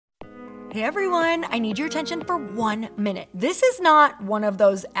Hey everyone, I need your attention for 1 minute. This is not one of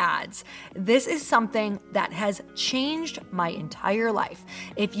those ads. This is something that has changed my entire life.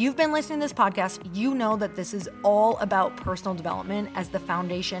 If you've been listening to this podcast, you know that this is all about personal development as the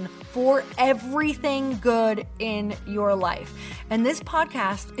foundation for everything good in your life. And this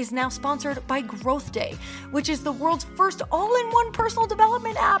podcast is now sponsored by Growth Day, which is the world's first all-in-one personal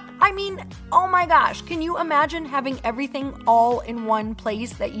development app. I mean, oh my gosh, can you imagine having everything all in one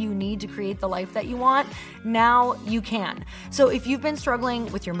place that you need to create the life that you want? Now you can. So if you've been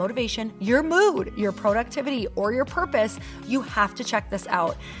struggling with your motivation, your mood, your productivity, or your purpose, you have to check this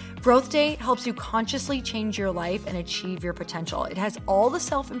out. Growth Day helps you consciously change your life and achieve your potential. It has all the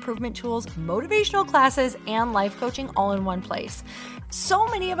self-improvement tools, motivational classes, and life coaching all in one place. So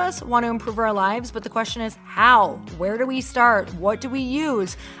many of us want to improve our lives, but the question is how? Where do we start? What do we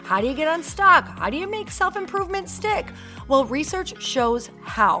use? How do you get unstuck? How do you make self-improvement stick? Well, research shows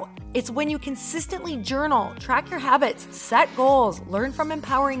how. It's when you consistently journal, track your habits, set goals, learn from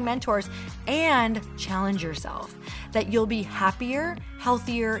empowering mentors, and challenge yourself that you'll be happier,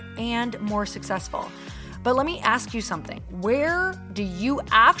 healthier, and more successful. But let me ask you something. Where do you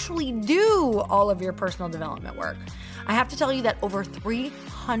actually do all of your personal development work? I have to tell you that over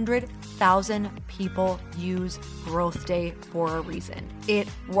 300,000 people use Growth Day for a reason. It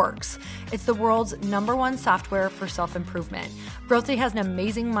works. It's the world's #1 software for self-improvement. Growth Day has an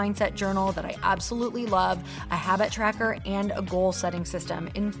amazing mindset journal that I absolutely love, a habit tracker, and a goal-setting system.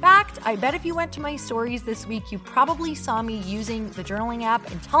 In fact, I bet if you went to my stories this week, you probably saw me using the journaling app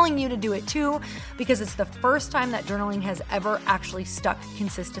and telling you to do it too, because it's the first time that journaling has ever actually stuck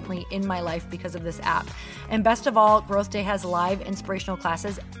consistently in my life because of this app. And best of all, Growth Day has live inspirational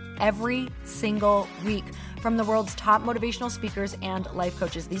classes every single week from the world's top motivational speakers and life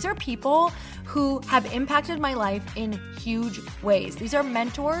coaches. These are people who have impacted my life in huge ways. These are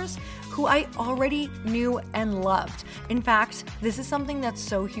mentors who I already knew and loved. In fact, this is something that's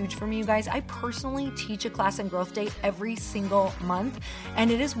so huge for me, you guys. I personally teach a class in Growth Day every single month,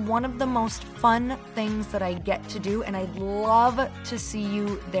 and it is one of the most fun things that I get to do, and I'd love to see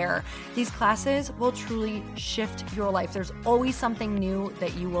you there. These classes will truly shift your life. There's always something new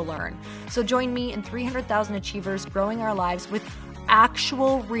that you will learn. So join me and 300,000 achievers growing our lives with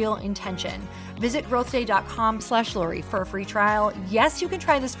actual real intention. Visit growthday.com/Lori for a free trial. Yes, you can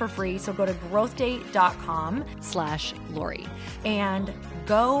try this for free. So go to growthday.com/Lori and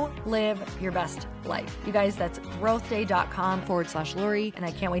go live your best life. You guys, that's growthday.com/Lori. And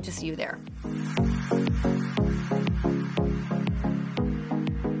I can't wait to see you there.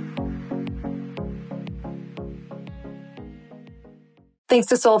 Thanks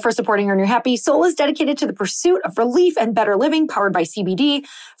to Soul for supporting Earn Your Happy. Soul is dedicated to the pursuit of relief and better living, powered by CBD.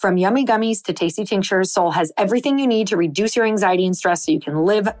 From yummy gummies to tasty tinctures, Soul has everything you need to reduce your anxiety and stress so you can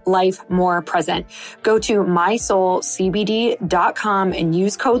live life more present. Go to mysoulcbd.com and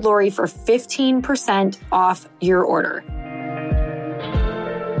use code Lori for 15% off your order.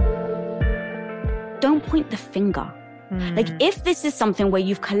 Don't point the finger. Like, if this is something where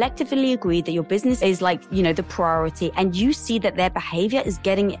you've collectively agreed that your business is like, the priority, and you see that their behavior is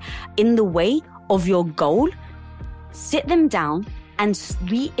getting in the way of your goal, sit them down and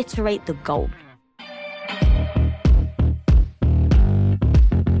reiterate the goal.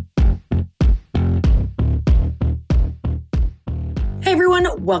 Hey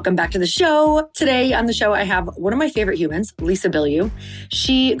everyone, welcome back to the show. Today on the show, I have one of my favorite humans, Lisa Bilyeu.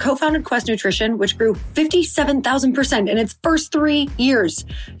 She co-founded Quest Nutrition, which grew 57,000% in its first 3 years.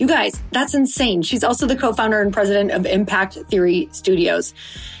 You guys, that's insane. She's also the co-founder and president of Impact Theory Studios.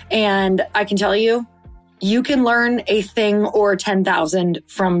 And I can tell you, you can learn a thing or 10,000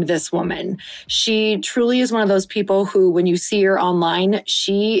 from this woman. She truly is one of those people who, when you see her online,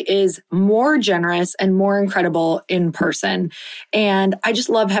 she is more generous and more incredible in person. And I just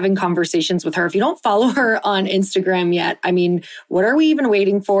love having conversations with her. If you don't follow her on Instagram yet, I mean, what are we even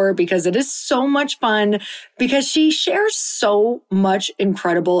waiting for? Because it is so much fun, because she shares so much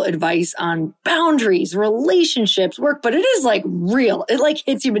incredible advice on boundaries, relationships, work, but it is like real. It like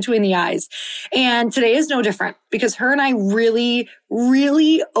hits you between the eyes. And today is no different, because her and I really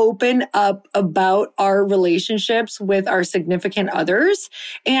open up about our relationships with our significant others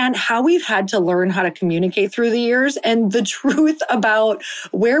and how we've had to learn how to communicate through the years, and the truth about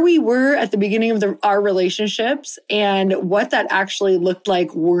where we were at the beginning of our relationships and what that actually looked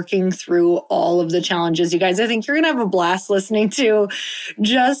like working through all of the challenges. You guys, I think you're going to have a blast listening to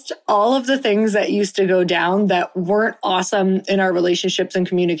just all of the things that used to go down that weren't awesome in our relationships and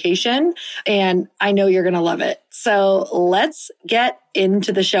communication. And I know you're you're going to love it. So let's get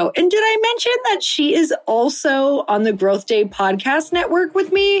into the show. And did I mention that she is also on the Growth Day podcast network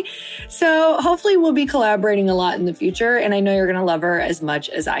with me? So hopefully we'll be collaborating a lot in the future. And I know you're going to love her as much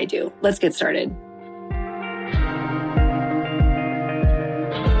as I do. Let's get started.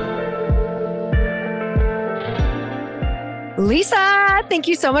 Lisa, thank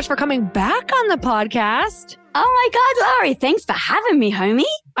you so much for coming back on the podcast. Oh my God, Laurie, thanks for having me, homie.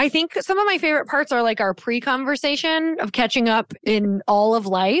 I think some of my favorite parts are like our pre-conversation of catching up in all of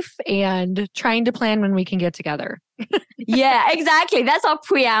life and trying to plan when we can get together. Yeah, exactly. That's our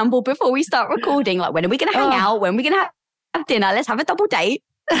preamble before we start recording. Like, when are we going to hang out? When are we going to have dinner? Let's have a double date.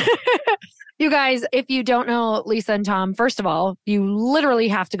 You guys, if you don't know Lisa and Tom, first of all, you literally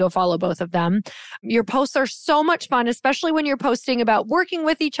have to go follow both of them. Your posts are so much fun, especially when you're posting about working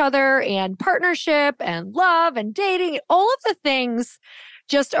with each other and partnership and love and dating, all of the things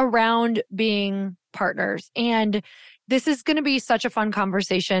just around being partners. And this is going to be such a fun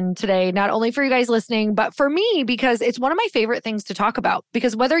conversation today, not only for you guys listening, but for me, because it's one of my favorite things to talk about.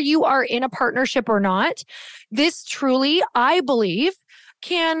 Because whether you are in a partnership or not, this truly, I believe,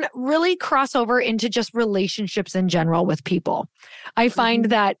 can really cross over into just relationships in general with people. I find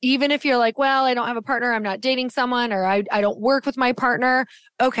that even if you're like, well, I don't have a partner, I'm not dating someone, or I don't work with my partner.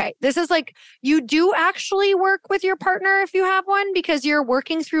 Okay, this is like, you do actually work with your partner if you have one, because you're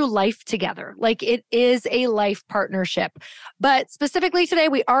working through life together. Like, it is a life partnership. But specifically today,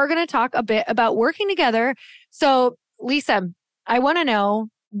 we are going to talk a bit about working together. So Lisa, I want to know,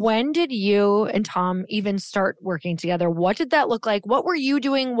 when did you and Tom even start working together? What did that look like? What were you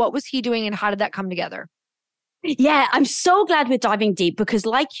doing? What was he doing? And how did that come together? Yeah, I'm so glad we're diving deep because,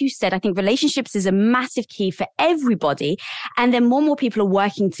 like you said, I think relationships is a massive key for everybody. And then more and more people are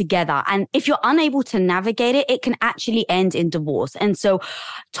working together. And if you're unable to navigate it, it can actually end in divorce. And so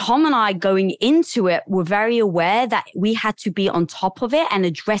Tom and I, going into it, were very aware that we had to be on top of it and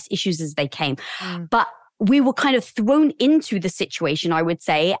address issues as they came. But we were kind of thrown into the situation, I would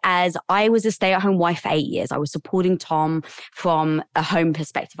say, as I was a stay-at-home wife for 8 years. I was supporting Tom from a home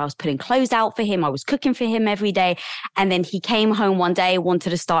perspective. I was putting clothes out for him. I was cooking for him every day. And then he came home one day,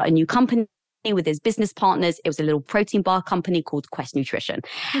 wanted to start a new company with his business partners. It was a little protein bar company called Quest Nutrition.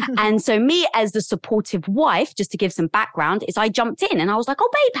 And so me, as the supportive wife, just to give some background, is I jumped in and I was like, oh,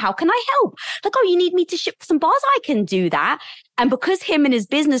 babe, how can I help? Like, oh, you need me to ship some bars? I can do that. And because him and his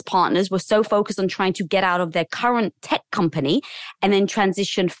business partners were so focused on trying to get out of their current tech company and then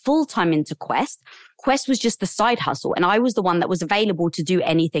transition full-time into Quest was just the side hustle. And I was the one that was available to do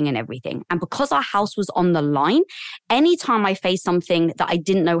anything and everything. And because our house was on the line, anytime I faced something that I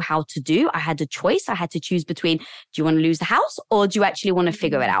didn't know how to do, I had a choice. I had to choose between, do you want to lose the house or do you actually want to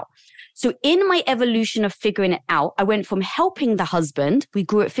figure it out? So in my evolution of figuring it out, I went from helping the husband. We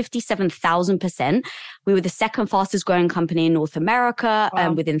grew at 57,000%. We were the second fastest growing company in North America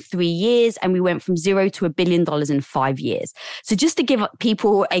within 3 years. And we went from zero to $1 billion in 5 years. So just to give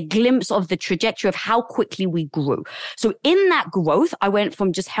people a glimpse of the trajectory of how quickly we grew. So in that growth, I went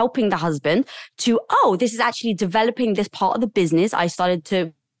from just helping the husband to, oh, this is actually developing this part of the business. I started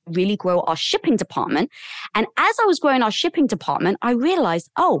to really grow our shipping department. And as I was growing our shipping department, I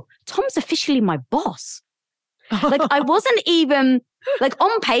realized, oh, Tom's officially my boss. Like, I wasn't even, like,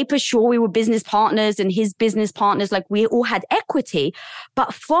 on paper, sure, we were business partners and his business partners, like, we all had equity.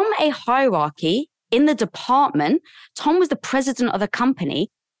 But from a hierarchy in the department, Tom was the president of the company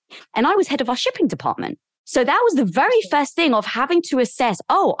and I was head of our shipping department. So that was the very first thing of having to assess,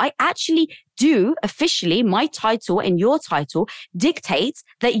 oh, I actually do officially, my title and your title dictates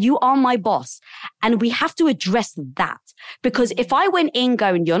that you are my boss. And we have to address that. Because if I went in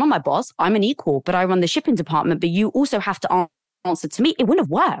going, you're not my boss, I'm an equal, but I run the shipping department, but you also have to answer to me, it wouldn't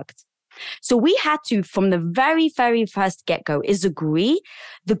have worked. So we had to, from the very, very first get-go, is agree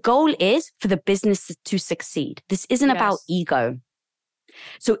the goal is for the business to succeed. This isn't about ego.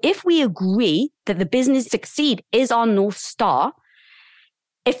 So if we agree that the business succeed is our North Star,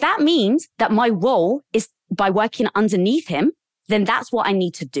 if that means that my role is by working underneath him, then that's what I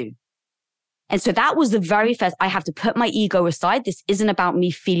need to do. And so that was the very first, I have to put my ego aside. This isn't about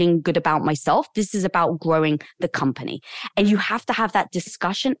me feeling good about myself. This is about growing the company. And you have to have that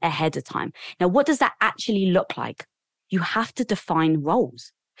discussion ahead of time. Now, what does that actually look like? You have to define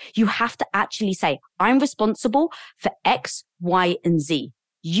roles. You have to actually say, I'm responsible for X, Y, and Z.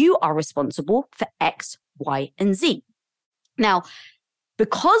 You are responsible for X, Y, and Z. Now,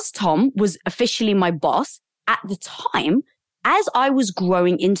 because Tom was officially my boss at the time, as I was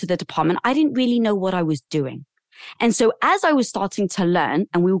growing into the department, I didn't really know what I was doing. And so as I was starting to learn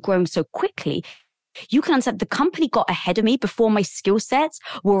and we were growing so quickly, You can understand the company got ahead of me before my skill sets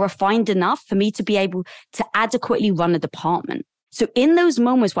were refined enough for me to be able to adequately run a department. So in those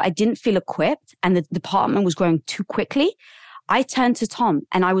moments where I didn't feel equipped and the department was growing too quickly, I turned to Tom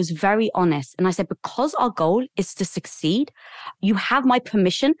and I was very honest. And I said, because our goal is to succeed, you have my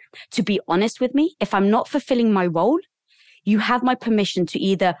permission to be honest with me. If I'm not fulfilling my role, you have my permission to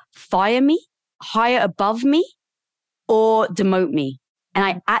either fire me, hire above me, or demote me. And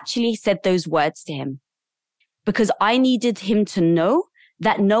I actually said those words to him because I needed him to know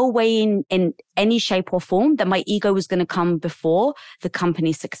that no way in any shape or form that my ego was going to come before the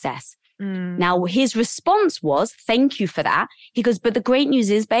company's success. Now, his response was, thank you for that. He goes, but the great news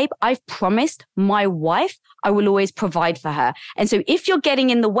is, babe, I've promised my wife I will always provide for her. And so if you're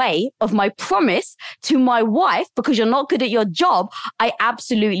getting in the way of my promise to my wife because you're not good at your job, I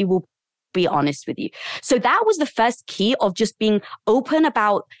absolutely will be honest with you. So that was the first key of just being open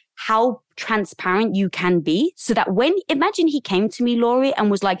about how transparent you can be so that imagine he came to me, Lori, and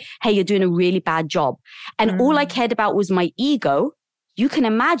was like, hey, you're doing a really bad job. And all I cared about was my ego. You can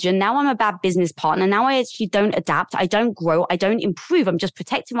imagine now I'm a bad business partner. Now I actually don't adapt. I don't grow. I don't improve. I'm just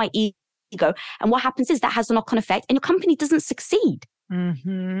protecting my ego. And what happens is that has a knock-on effect and your company doesn't succeed.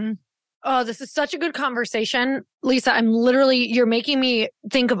 Mm-hmm. Oh, this is such a good conversation. Lisa, you're making me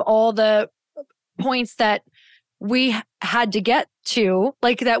think of all the points that we had to get to,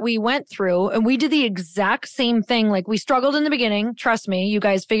 like that we went through, and we did the exact same thing. Like we struggled in the beginning. Trust me, you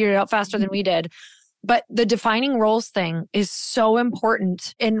guys figured it out faster than we did. But the defining roles thing is so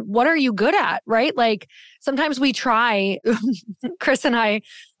important. And what are you good at, right? Like sometimes we try, Chris and I,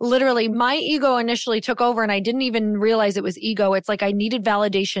 literally, my ego initially took over and I didn't even realize it was ego. It's like I needed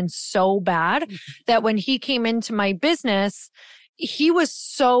validation so bad that when he came into my business, he was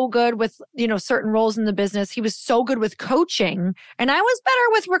so good with, certain roles in the business. He was so good with coaching and I was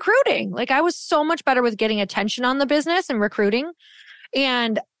better with recruiting. Like I was so much better with getting attention on the business and recruiting.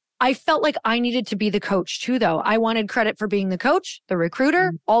 And I felt like I needed to be the coach too, though. I wanted credit for being the coach, the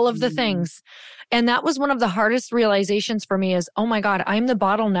recruiter, all of the things. And that was one of the hardest realizations for me is, oh my God, I'm the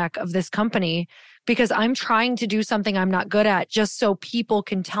bottleneck of this company because I'm trying to do something I'm not good at just so people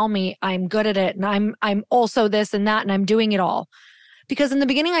can tell me I'm good at it. And I'm also this and that, and I'm doing it all. Because in the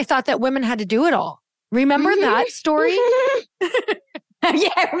beginning, I thought that women had to do it all. Remember that story?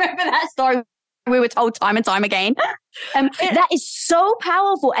 Yeah, remember that story. We were told time and time again. That is so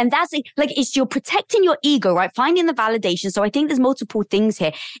powerful. And that's it's you're protecting your ego, right? Finding the validation. So I think there's multiple things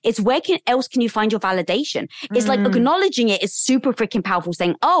here. It's where else can you find your validation? It's like acknowledging it is super freaking powerful.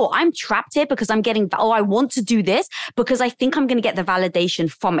 Saying, oh, I'm trapped here because I want to do this because I think I'm going to get the validation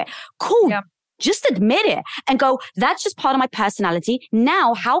from it. Cool. Yeah. Just admit it and go, that's just part of my personality.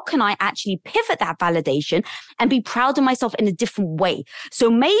 Now, how can I actually pivot that validation and be proud of myself in a different way? So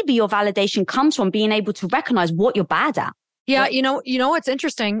maybe your validation comes from being able to recognize what you're bad at. Yeah. You know what's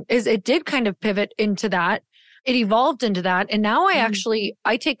interesting is it did kind of pivot into that. It evolved into that. And now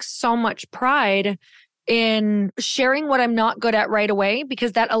I take so much pride in sharing what I'm not good at right away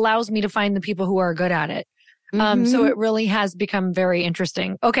because that allows me to find the people who are good at it. So it really has become very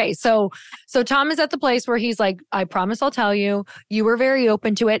interesting. Okay. So Tom is at the place where he's like, I promise I'll tell you, you were very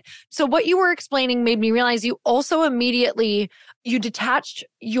open to it. So what you were explaining made me realize you also immediately, you detached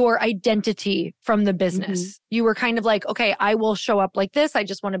your identity from the business. You were kind of like, okay, I will show up like this. I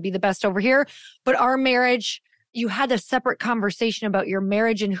just want to be the best over here. But our marriage, you had a separate conversation about your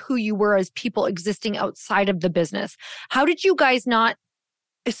marriage and who you were as people existing outside of the business. How did you guys not,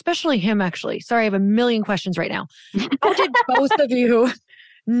 especially him actually, sorry, I have a million questions right now. How did both of you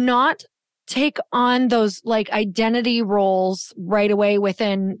not take on those like identity roles right away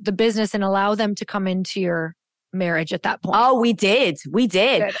within the business and allow them to come into your marriage at that point? Oh, we did.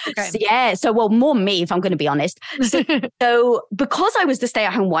 Okay. So, yeah. So, well, more me, if I'm going to be honest. So because I was the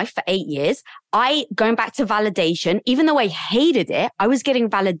stay-at-home wife for 8 years, going back to validation, even though I hated it, I was getting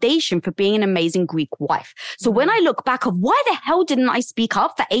validation for being an amazing Greek wife. So when I look back of why the hell didn't I speak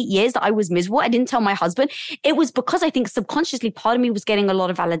up for 8 years that I was miserable? I didn't tell my husband. It was because I think subconsciously part of me was getting a lot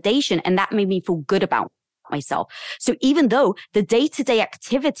of validation and that made me feel good about myself. So even though the day-to-day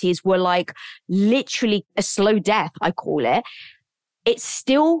activities were like literally a slow death, I call it, it's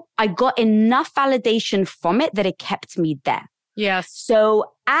still, I got enough validation from it that it kept me there. Yes.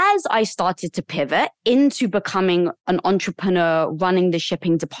 So as I started to pivot into becoming an entrepreneur running the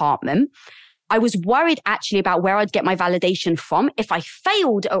shipping department, I was worried actually about where I'd get my validation from if I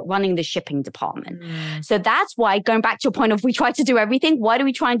failed at running the shipping department. So that's why, going back to your point of we try to do everything. Why do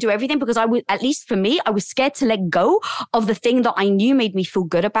we try and do everything? Because at least for me, I was scared to let go of the thing that I knew made me feel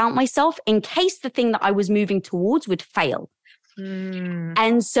good about myself in case the thing that I was moving towards would fail.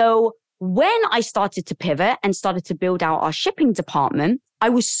 And so when I started to pivot and started to build out our shipping department, I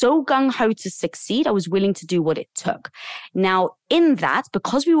was so gung-ho to succeed. I was willing to do what it took. Now, in that,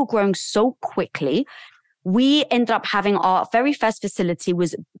 because we were growing so quickly, we ended up having our very first facility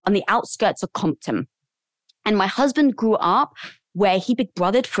was on the outskirts of Compton. And my husband grew up where he big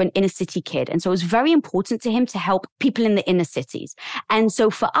brothered for an inner city kid. And so it was very important to him to help people in the inner cities. And so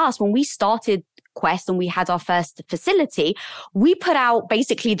for us, when we started Quest and we had our first facility, we put out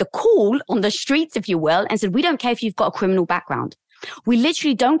basically the call on the streets, if you will, and said, we don't care if you've got a criminal background. We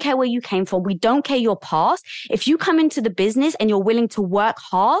literally don't care where you came from. We don't care your past. If you come into the business and you're willing to work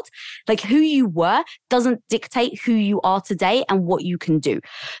hard, like who you were doesn't dictate who you are today and what you can do.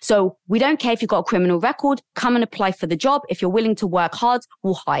 So we don't care if you've got a criminal record, come and apply for the job. If you're willing to work hard,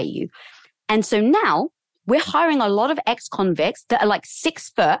 we'll hire you. And so now we're hiring a lot of ex-convicts that are like 6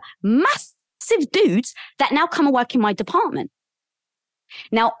 foot, massive dudes that now come and work in my department.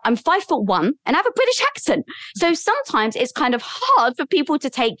 Now, I'm 5'1" and I have a British accent. So sometimes it's kind of hard for people to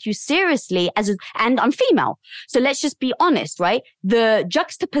take you seriously and I'm female. So let's just be honest, right? The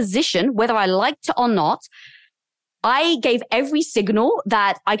juxtaposition, whether I liked it or not, I gave every signal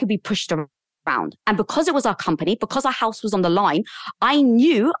that I could be pushed around. And because it was our company, because our house was on the line, I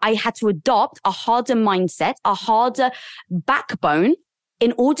knew I had to adopt a harder mindset, a harder backbone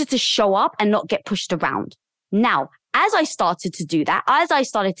in order to show up and not get pushed around. Now, as I started to do that, as I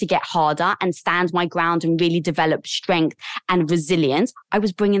started to get harder and stand my ground and really develop strength and resilience, I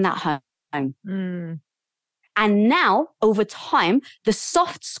was bringing that home. And now, over time, the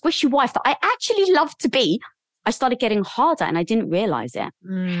soft, squishy wife that I actually love to be, I started getting harder and I didn't realize it.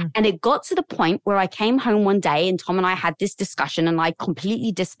 And it got to the point where I came home one day and Tom and I had this discussion and I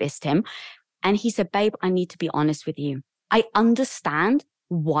completely dismissed him. And he said, babe, I need to be honest with you. I understand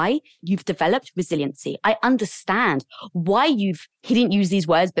why you've developed resiliency. I understand why he didn't use these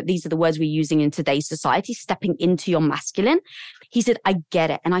words, but these are the words we're using in today's society, stepping into your masculine. He said, I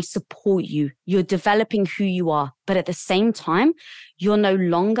get it and I support you. You're developing who you are. But at the same time, you're no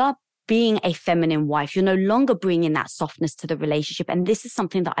longer being a feminine wife. You're no longer bringing that softness to the relationship. And this is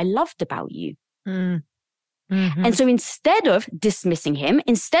something that I loved about you. And so instead of dismissing him,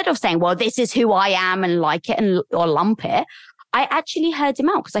 instead of saying, well, this is who I am and like it or lump it, I actually heard him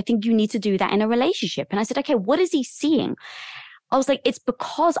out because I think you need to do that in a relationship. And I said, okay, what is he seeing? I was like, it's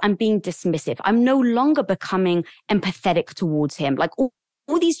because I'm being dismissive. I'm no longer becoming empathetic towards him. Like all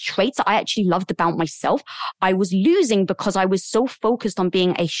these traits that I actually loved about myself, I was losing because I was so focused on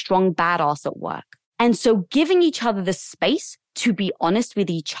being a strong badass at work. And so giving each other the space to be honest with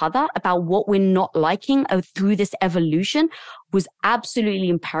each other about what we're not liking through this evolution was absolutely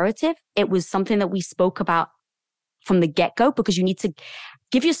imperative. It was something that we spoke about from the get-go, because you need to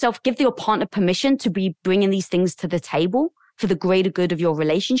give your partner permission to be bringing these things to the table for the greater good of your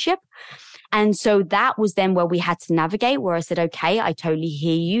relationship. And so that was then where we had to navigate, where I said, okay, I totally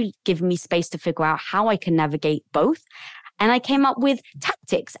hear you. Give me space to figure out how I can navigate both. And I came up with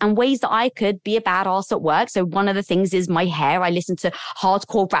tactics and ways that I could be a badass at work. So one of the things is my hair. I listened to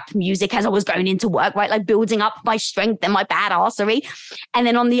hardcore rap music as I was going into work, right? Like building up my strength and my badassery. And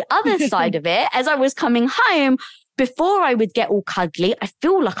then on the other side of it, as I was coming home, before I would get all cuddly, I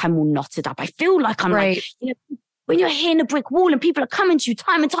feel like I'm all knotted up. I feel like I'm like, when you're hitting a brick wall and people are coming to you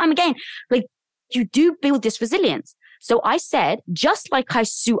time and time again, like you do build this resilience. So I said, just like I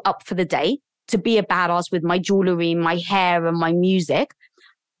suit up for the day to be a badass with my jewelry, my hair and my music,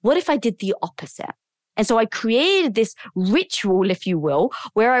 what if I did the opposite? And so I created this ritual, if you will,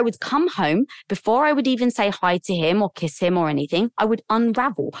 where I would come home before I would even say hi to him or kiss him or anything. I would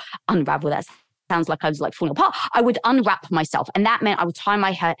unravel. That sounds like I was like falling apart. I would unwrap myself. And that meant I would tie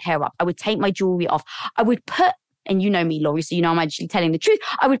my hair up. I would take my jewelry off. I would put, and you know me, Laurie, so you know I'm actually telling the truth.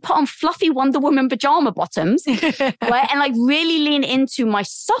 I would put on fluffy Wonder Woman pajama bottoms, right? And like really lean into my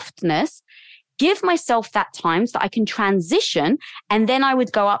softness, give myself that time so that I can transition. And then I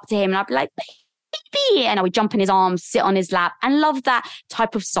would go up to him and I'd be like, baby, and I would jump in his arms, sit on his lap and love that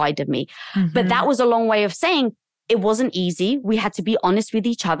type of side of me. But that was a long way of saying, it wasn't easy. We had to be honest with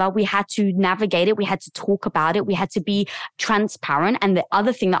each other. We had to navigate it. We had to talk about it. We had to be transparent. And the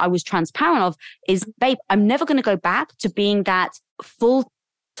other thing that I was transparent of is, babe, I'm never going to go back to being that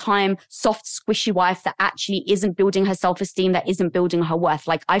full-time, soft, squishy wife that actually isn't building her self-esteem, that isn't building her worth.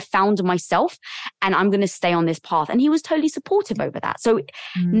 Like I found myself and I'm going to stay on this path. And he was totally supportive over that. So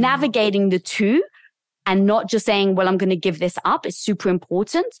navigating the two, and not just saying, well, I'm going to give this up is super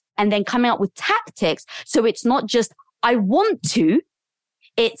important. And then coming up with tactics. So it's not just, I want to,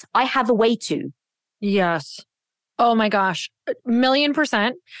 it's, I have a way to. Yes. Oh my gosh.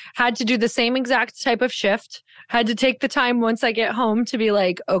 1,000,000%. Had to do the same exact type of shift. had to take the time once I get home to be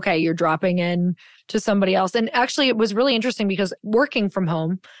like, okay, you're dropping in to somebody else. And actually, it was really interesting because working from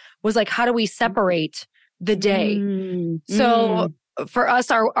home was like, how do we separate the day? So for us,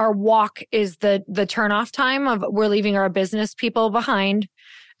 our walk is the turnoff time of we're leaving our business people behind.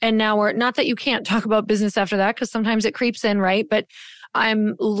 And now we're not that you can't talk about business after that, because sometimes it creeps in, right? But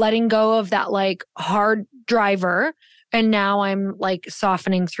I'm letting go of that like hard driver. And now I'm like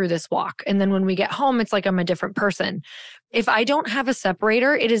softening through this walk. And then when we get home, it's like I'm a different person. If I don't have a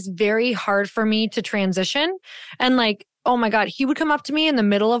separator, it is very hard for me to transition. And like, oh my God, he would come up to me in the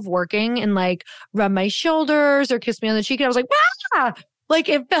middle of working and like rub my shoulders or kiss me on the cheek. And I was like, ah! Like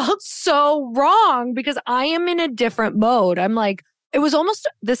it felt so wrong because I am in a different mode. I'm like, it was almost,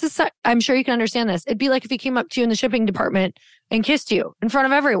 I'm sure you can understand this. It'd be like if he came up to you in the shipping department and kissed you in front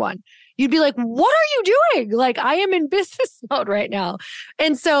of everyone. You'd be like, what are you doing? Like, I am in business mode right now.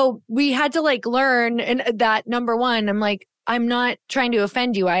 And so we had to like learn, and that number one, I'm like, I'm not trying to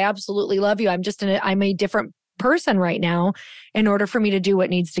offend you. I absolutely love you. I'm a different person right now in order for me to do what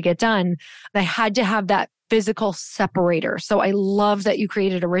needs to get done. I had to have that physical separator. So I love that you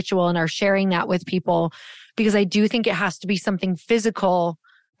created a ritual and are sharing that with people, because I do think it has to be something physical,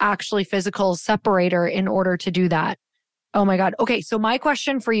 actually physical separator in order to do that. Oh my God. Okay. So my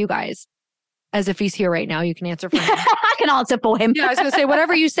question for you guys, as if he's here right now, you can answer for him. I can answer for him. Yeah, I was going to say,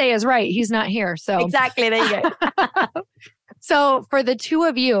 whatever you say is right. He's not here. So exactly. There you go. So for the two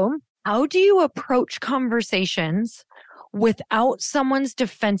of you, how do you approach conversations without someone's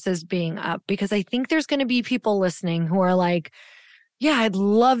defenses being up? Because I think there's going to be people listening who are like, yeah, I'd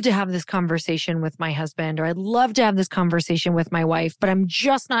love to have this conversation with my husband, or I'd love to have this conversation with my wife, but I'm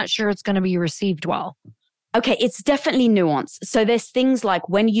just not sure it's going to be received well. Okay, it's definitely nuanced. So there's things like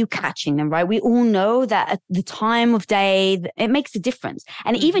when you catching them, right? We all know that at the time of day, it makes a difference.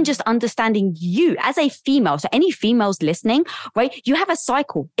 And even just understanding you as a female, so any females listening, right? You have a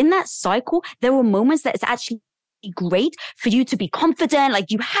cycle. In that cycle, there were moments that it's actually great for you to be confident,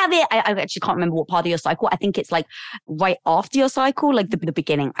 like you have it. I actually can't remember what part of your cycle. I think it's like right after your cycle, like the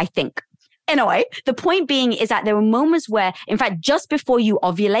beginning, I think. Anyway, the point being is that there are moments where, in fact, just before you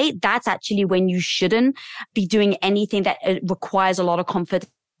ovulate, that's actually when you shouldn't be doing anything that requires a lot of confidence,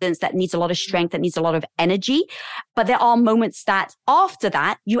 that needs a lot of strength, that needs a lot of energy. But there are moments that after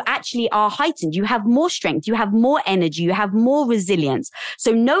that, you actually are heightened. You have more strength, you have more energy, you have more resilience.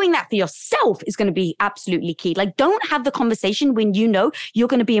 So knowing that for yourself is going to be absolutely key. Like, don't have the conversation when you know you're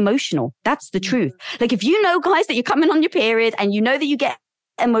going to be emotional. That's the truth. Like, if you know, guys, that you're coming on your period and you know that you get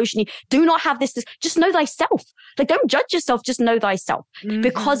emotionally, do not have this, just know thyself. Like, don't judge yourself, just know thyself.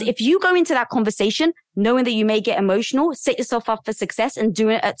 Because if you go into that conversation knowing that you may get emotional, set yourself up for success and do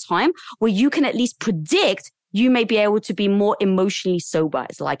it at a time where you can at least predict you may be able to be more emotionally sober,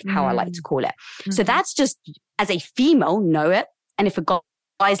 is like how I like to call it. So that's just, as a female, know it. And if a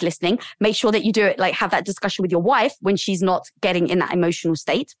guy's listening, make sure that you do it, like have that discussion with your wife when she's not getting in that emotional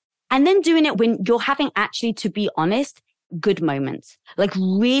state. And then doing it when you're having, actually, to be honest, good moments. Like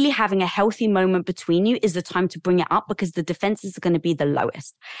really having a healthy moment between you is the time to bring it up, because the defenses are going to be the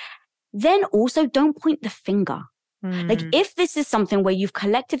lowest. Then also, don't point the finger. Like, if this is something where you've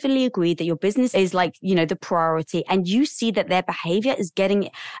collectively agreed that your business is like, you know, the priority, and you see that their behavior is getting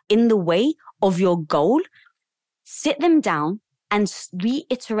in the way of your goal, sit them down and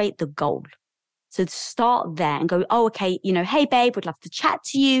reiterate the goal. So start there and go, oh, okay, you know, hey babe, would love to chat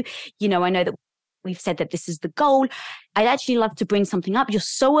to you. You know, I know that we've said that this is the goal. I'd actually love to bring something up. You're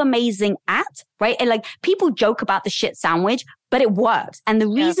so amazing at, right? And like, people joke about the shit sandwich, but it works. And the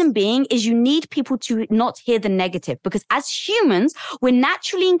reason being is you need people to not hear the negative, because as humans, we're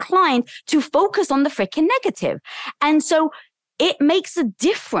naturally inclined to focus on the freaking negative. And so it makes a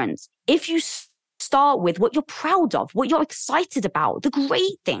difference if you start with what you're proud of, what you're excited about, the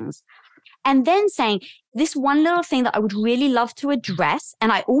great things. And then saying, this one little thing that I would really love to address,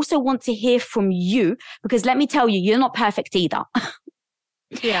 and I also want to hear from you, because let me tell you, you're not perfect either.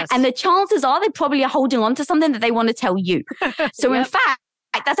 Yes. And the chances are they probably are holding on to something that they want to tell you. So in fact,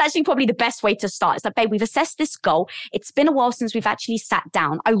 that's actually probably the best way to start. It's like, babe, we've assessed this goal. It's been a while since we've actually sat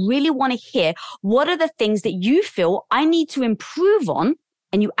down. I really want to hear, what are the things that you feel I need to improve on?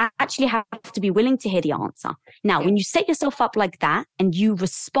 And you actually have to be willing to hear the answer. Now, when you set yourself up like that and you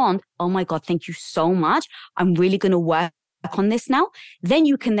respond, oh my God, thank you so much. I'm really going to work on this now. Then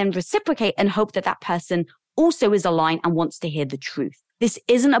you can then reciprocate and hope that that person also is aligned and wants to hear the truth. This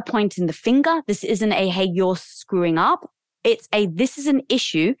isn't a pointing the finger. This isn't a, hey, you're screwing up. It's a, this is an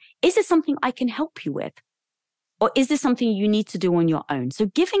issue. Is this something I can help you with? Or is this something you need to do on your own? So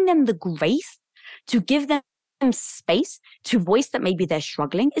giving them the grace to give them space to voice that maybe they're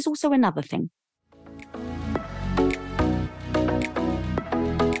struggling is also another thing.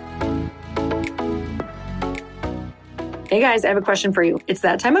 Hey guys, I have a question for you. It's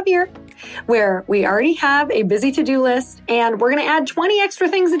that time of year where we already have a busy to-do list and we're going to add 20 extra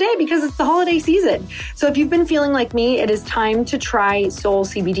things a day because it's the holiday season. So if you've been feeling like me, it is time to try Soul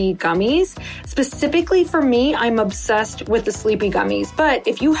CBD gummies. Specifically for me, I'm obsessed with the sleepy gummies. But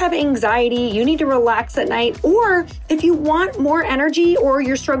if you have anxiety, you need to relax at night, or if you want more energy or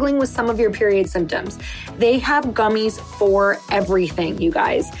you're struggling with some of your period symptoms, they have gummies for everything, you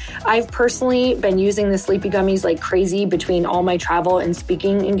guys. I've personally been using the sleepy gummies like crazy between all my travel and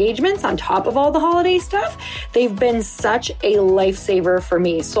speaking engagements on top of all the holiday stuff. They've been such a lifesaver for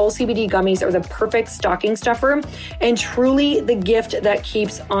me. Soul CBD gummies are the perfect stocking stuffer and truly the gift that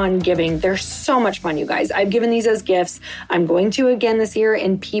keeps on giving. They're so much fun, you guys. I've given these as gifts. I'm going to again this year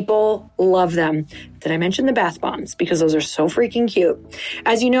and people love them. Did I mention the bath bombs? Because those are so freaking cute.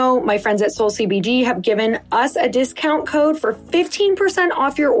 As you know, my friends at Soul CBD have given us a discount code for 15%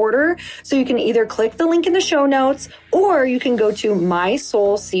 off your order. So you can either click the link in the show notes or you can go to My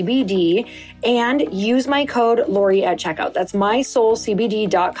Soul CBD and use my code Lori at checkout. That's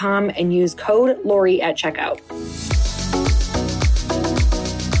mysoulcbd.com and use code Lori at checkout.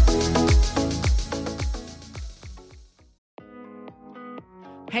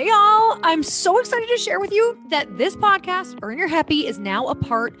 Hey y'all, I'm so excited to share with you that this podcast, Earn Your Happy, is now a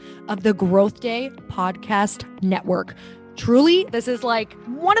part of the Growth Day Podcast Network. Truly, this is like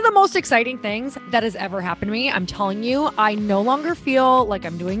one of the most exciting things that has ever happened to me. I'm telling you, I no longer feel like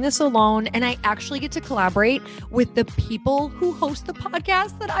I'm doing this alone, and I actually get to collaborate with the people who host the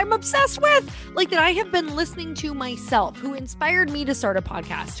podcast that I'm obsessed with, like that I have been listening to myself, who inspired me to start a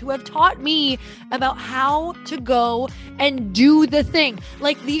podcast, who have taught me about how to go and do the thing,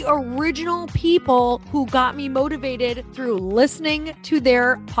 like the original people who got me motivated through listening to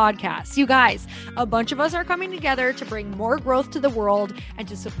their podcasts. You guys, a bunch of us are coming together to bring more growth to the world and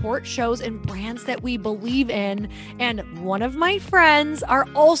to support shows and brands that we believe in. And one of my friends are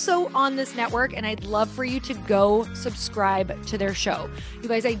also on this network, and I'd love for you to go subscribe to their show. You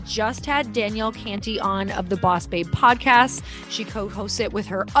guys, I just had Danielle Canty on of the Boss Babe podcast. She co-hosts it with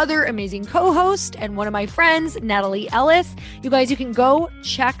her other amazing co-host and one of my friends, Natalie Ellis. You guys, you can go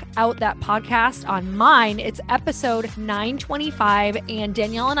check out that podcast on mine. It's episode 925, and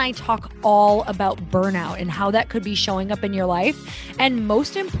Danielle and I talk all about burnout and how that could be showing up in your life, and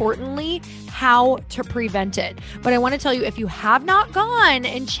most importantly, how to prevent it. But I want to tell you, if you have not gone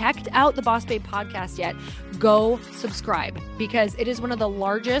and checked out the Boss Babe podcast yet, go subscribe, because it is one of the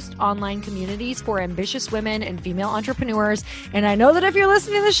largest online communities for ambitious women and female entrepreneurs. And I know that if you're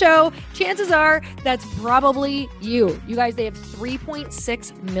listening to the show, chances are that's probably you. You guys, they have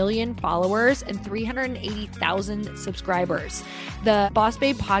 3.6 million followers and 380,000 subscribers. The Boss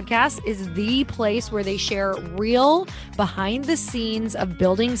Babe podcast is the place where they share real behind the scenes of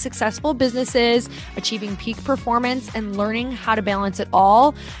building successful businesses, achieving peak performance, and learning how to balance it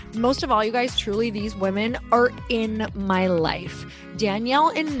all. Most of all, you guys, truly, these women are in my life. Danielle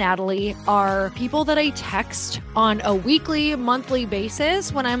and Natalie are people that I text on a weekly, monthly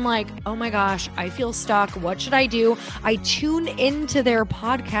basis when I'm like, oh my gosh, I feel stuck. What should I do? I tune into their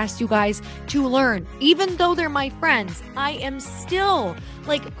podcast, you guys, to learn. Even though they're my friends, I am still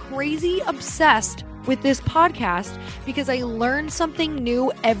like crazy obsessed with this podcast because I learn something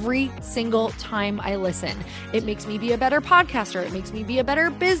new every single time I listen. It makes me be a better podcaster. It makes me be a better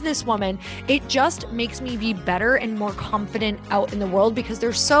businesswoman. It just makes me be better and more confident out in the world because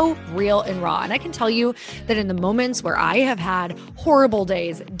they're so real and raw. And I can tell you that in the moments where I have had horrible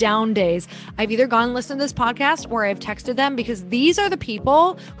days, down days, I've either gone and listened to this podcast or I've texted them, because these are the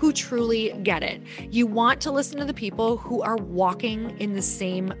people who truly get it. You want to listen to the people who are walking in the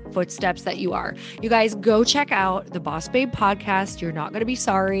same footsteps that you are. You guys, go check out the Boss Babe podcast. You're not going to be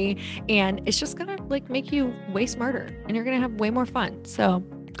sorry. And it's just going to like make you way smarter and you're going to have way more fun. So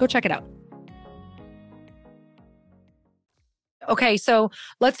go check it out. Okay, so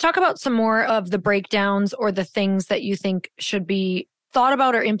let's talk about some more of the breakdowns or the things that you think should be thought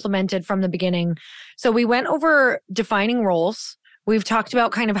about or implemented from the beginning. So we went over defining roles. We've talked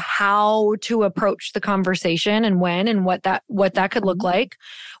about kind of how to approach the conversation and when and what that could look like.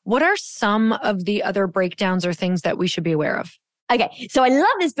 What are some of the other breakdowns or things that we should be aware of? Okay, so I love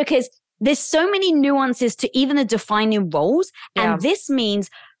this because there's so many nuances to even the defining roles. Yeah. And this means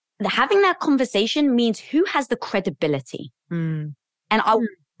that having that conversation means who has the credibility. And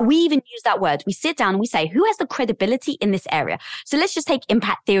we even use that word. We sit down and we say, who has the credibility in this area? So let's just take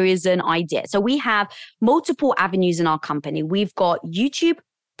impact theory as an idea. So we have multiple avenues in our company. We've got YouTube,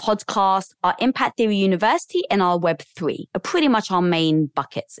 podcast, our Impact Theory University, and our Web3 are pretty much our main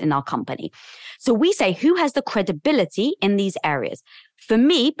buckets in our company. So we say, who has the credibility in these areas? for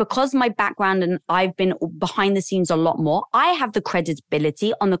me, because my background and I've been behind the scenes a lot more, I have the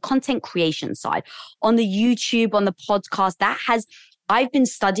credibility on the content creation side, on the YouTube, on the podcast. I've been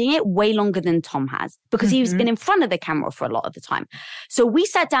studying it way longer than Tom has because he's been in front of the camera for a lot of the time. So we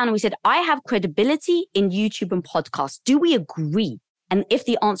sat down and we said, I have credibility in YouTube and podcasts. Do we agree? And if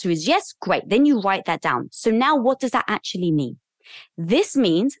the answer is yes, great. Then you write that down. So now what does that actually mean? This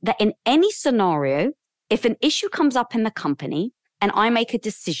means that in any scenario, if an issue comes up in the company and I make a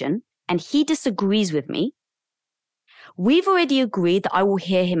decision and he disagrees with me, we've already agreed that I will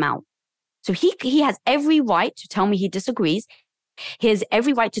hear him out. So he has every right to tell me he disagrees. He has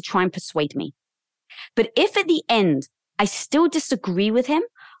every right to try and persuade me. But if at the end I still disagree with him,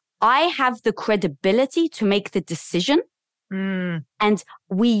 I have the credibility to make the decision. And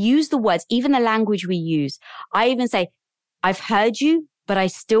we use the words, even the language we use. I even say, I've heard you, but I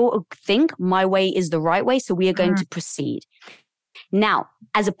still think my way is the right way. So we are going to proceed. Now,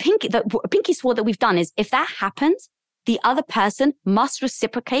 as a pinky sword that we've done is if that happens, the other person must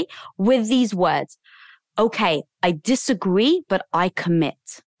reciprocate with these words. Okay, I disagree, but I commit.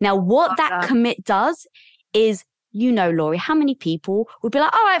 Now, what that commit does is, Lori, how many people would be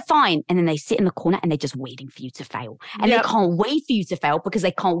like, all right, fine. And then they sit in the corner and they're just waiting for you to fail. And they can't wait for you to fail because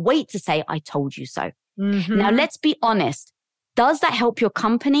they can't wait to say, I told you so. Now, let's be honest. Does that help your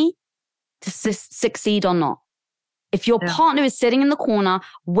company to succeed or not? If your partner is sitting in the corner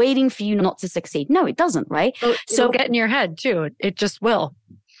waiting for you not to succeed. No, it doesn't, right? So get in your head too. It just will.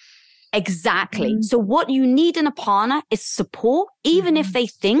 Exactly. So what you need in a partner is support, even if they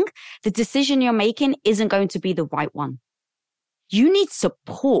think the decision you're making isn't going to be the right one. You need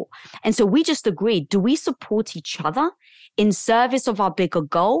support. And so we just agreed, do we support each other in service of our bigger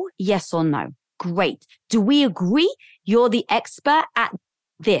goal? Yes or no? Great. Do we agree you're the expert at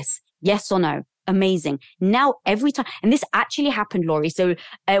this? Yes or no? Amazing. Now, every time, and this actually happened, Lori. So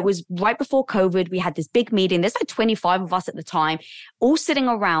it was right before COVID. We had this big meeting. There's like 25 of us at the time, all sitting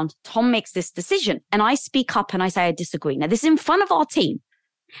around. Tom makes this decision and I speak up and I say, I disagree. Now, this is in front of our team.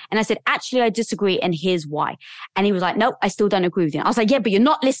 And I said, actually, I disagree. And here's why. And he was like, no, I still don't agree with you. I was like, yeah, but you're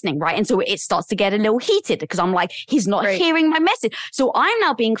not listening, right? And so it starts to get a little heated because I'm like, he's not hearing my message. So I'm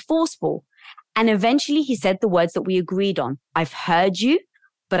now being forceful. And eventually he said the words that we agreed on. I've heard you,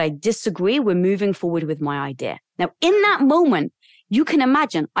 but I disagree. We're moving forward with my idea. Now, in that moment, you can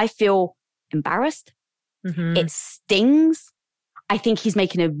imagine I feel embarrassed. It stings. I think he's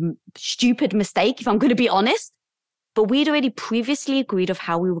making a stupid mistake, if I'm going to be honest. But we'd already previously agreed of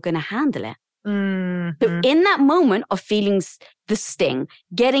how we were going to handle it. So in that moment of feeling the sting,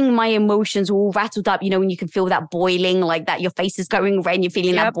 getting my emotions all rattled up, when you can feel that boiling, like that your face is going red and you're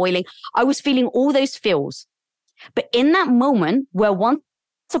feeling that boiling. I was feeling all those feels. But in that moment where once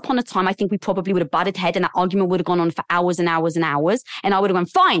upon a time, I think we probably would have butted head and that argument would have gone on for hours and hours and hours. And I would have gone,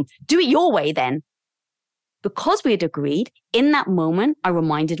 fine, do it your way then. Because we had agreed, in that moment, I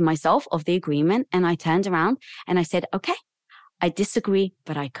reminded myself of the agreement and I turned around and I said, okay, I disagree,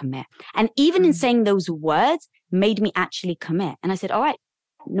 but I commit. And even in saying those words made me actually commit. And I said, all right,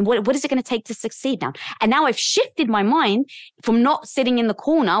 what is it going to take to succeed now? And now I've shifted my mind from not sitting in the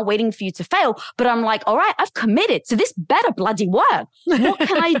corner waiting for you to fail, but I'm like, all right, I've committed. So this better bloody work. What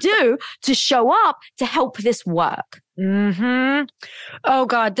can I do to show up to help this work? Oh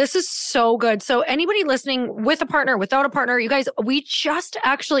God, this is so good. So anybody listening with a partner, without a partner, you guys, we just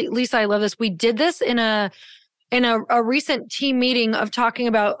actually, Lisa, I love this. We did this in a recent team meeting of talking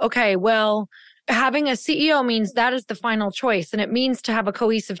about, okay, well, having a CEO means that is the final choice. And it means to have a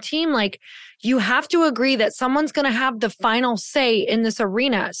cohesive team, like you have to agree that someone's going to have the final say in this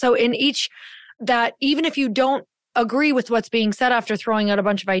arena. So in each that, even if you don't agree with what's being said after throwing out a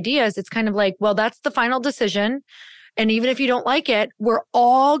bunch of ideas, it's kind of like, well, that's the final decision. And even if you don't like it, we're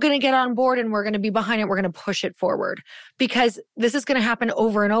all going to get on board and we're going to be behind it. We're going to push it forward because this is going to happen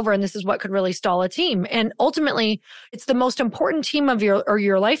over and over. And this is what could really stall a team. And ultimately, it's the most important team of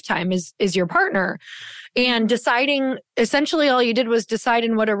your lifetime is your partner. And deciding, essentially all you did was decide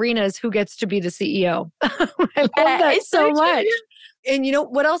in what arenas who gets to be the CEO. I love that so much. And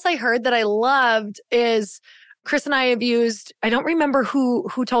what else I heard that I loved is Chris and I have used, I don't remember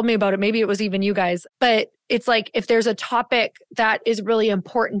who told me about it. Maybe it was even you guys, but it's like, if there's a topic that is really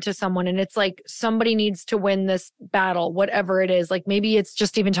important to someone and it's like somebody needs to win this battle, whatever it is, like maybe it's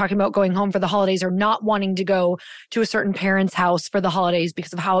just even talking about going home for the holidays or not wanting to go to a certain parent's house for the holidays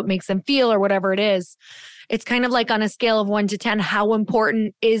because of how it makes them feel or whatever it is. It's kind of like on a scale of 1 to 10, how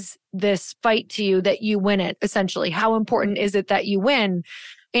important is this fight to you that you win it? Essentially, how important is it that you win?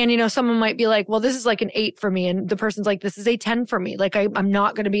 And, someone might be like, well, this is like an 8 for me. And the person's like, this is a 10 for me. Like, I'm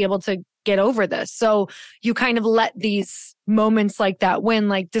not going to be able to get over this. So you kind of let these moments like that win,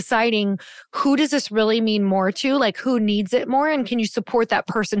 like deciding who does this really mean more to, like who needs it more? And can you support that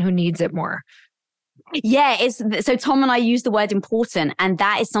person who needs it more? Yeah, so Tom and I use the word important, and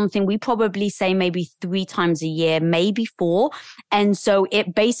that is something we probably say maybe 3 times a year, maybe 4. And so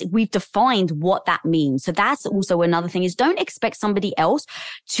we've defined what that means. So that's also another thing, is don't expect somebody else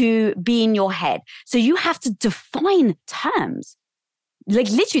to be in your head. So you have to define terms. Like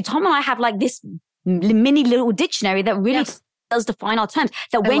literally, Tom and I have like this mini little dictionary that really does define our terms.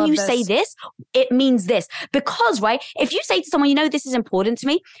 That when you say this, it means this. Because, right, if you say to someone, this is important to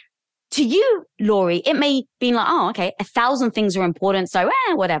me, to you, Laurie, it may be like, oh, okay, 1,000 things are important, so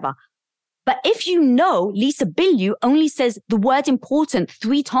whatever. But if Lisa Bilyeu only says the word important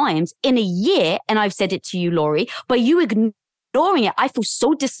 3 times in a year, and I've said it to you, Laurie, but you ignoring it, I feel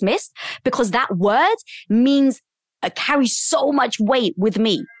so dismissed because that word carries so much weight with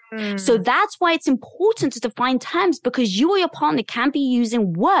me. So that's why it's important to define terms, because you or your partner can be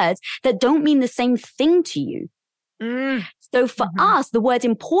using words that don't mean the same thing to you. So for us, the word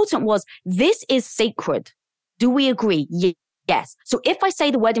important was, this is sacred. Do we agree? Yes. So if I say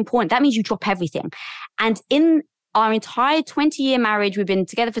the word important, that means you drop everything. And in our entire 20-year marriage, we've been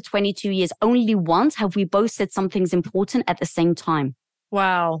together for 22 years. Only once have we both said something's important at the same time.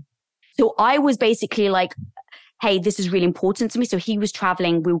 Wow. So I was basically like, hey, this is really important to me. So he was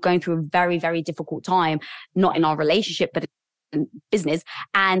traveling. We were going through a very, very difficult time, not in our relationship, but in business.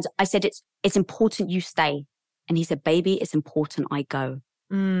 And I said, it's important you stay. And he said, baby, it's important I go.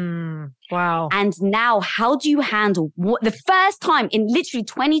 Wow. And now, how do you handle the first time in literally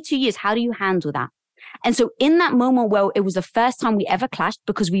 22 years? How do you handle that? And so in that moment, well, it was the first time we ever clashed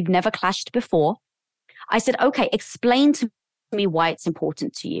because we've never clashed before. I said, okay, explain to me why it's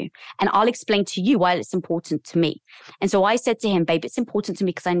important to you. And I'll explain to you why it's important to me. And so I said to him, babe, it's important to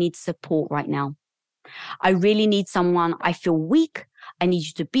me because I need support right now. I really need someone. I feel weak. I need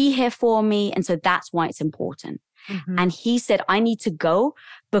you to be here for me. And so that's why it's important. And he said, I need to go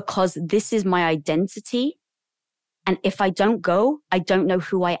because this is my identity. And if I don't go, I don't know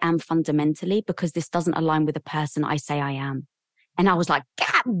who I am fundamentally because this doesn't align with the person I say I am. And I was like,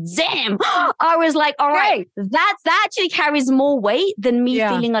 God damn. I was like, all right, that actually carries more weight than me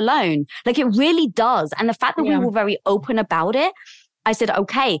feeling alone. Like it really does. And the fact that we were very open about it, I said,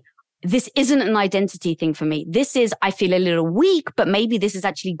 okay, this isn't an identity thing for me. This is, I feel a little weak, but maybe this is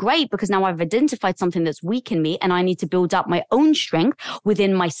actually great because now I've identified something that's weak in me and I need to build up my own strength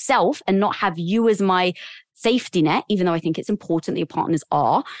within myself and not have you as my safety net, even though I think it's important that your partners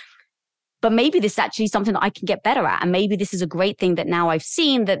are. But maybe this is actually something that I can get better at. And maybe this is a great thing that now I've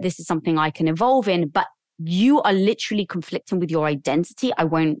seen that this is something I can evolve in, but you are literally conflicting with your identity. I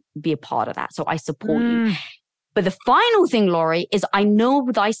won't be a part of that. So I support you. But the final thing, Laurie, is I know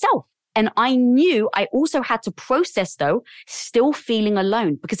thyself. And I knew I also had to process, though, still feeling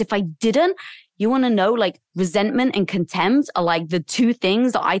alone. Because if I didn't, you want to know, like resentment and contempt are like the 2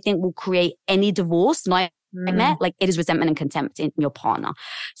 things that I think will create any divorce. Nightmare. Like it is resentment and contempt in your partner.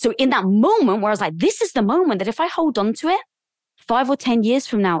 So in that moment where I was like, this is the moment that if I hold on to it, 5 or 10 years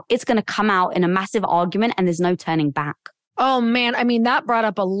from now, it's going to come out in a massive argument and there's no turning back. Oh man. I mean, that brought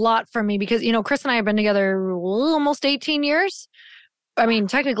up a lot for me because, Chris and I have been together almost 18 years. I mean,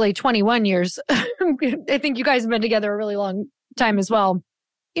 technically 21 years. I think you guys have been together a really long time as well.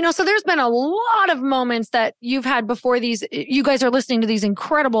 So there's been a lot of moments that you've had before these. You guys are listening to these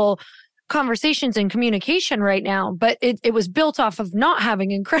incredible conversations and communication right now, but it was built off of not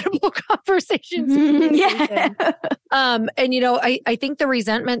having incredible conversations. And, I think the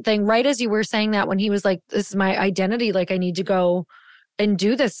resentment thing, right as you were saying that when he was like, this is my identity, like I need to go and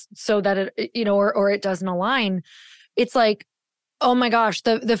do this so that it, or it doesn't align. It's like, oh my gosh,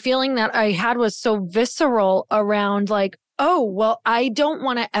 the feeling that I had was so visceral around like, oh, well, I don't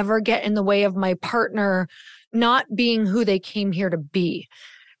want to ever get in the way of my partner not being who they came here to be.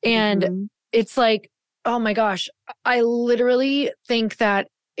 And it's like, oh my gosh, I literally think that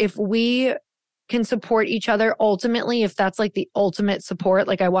if we can support each other, ultimately, if that's like the ultimate support,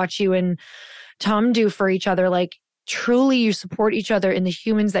 like I watch you and Tom do for each other, like truly you support each other in the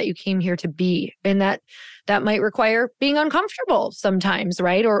humans that you came here to be. And that might require being uncomfortable sometimes,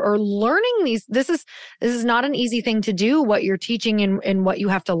 right? Or learning these. This is not an easy thing to do, what you're teaching and what you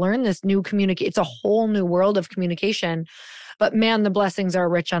have to learn, this new communicate. It's a whole new world of communication. But man, the blessings are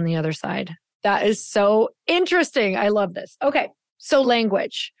rich on the other side. That is so interesting. I love this. Okay. So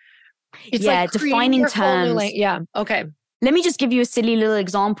language. It's like defining terms. Okay. let me just give you a silly little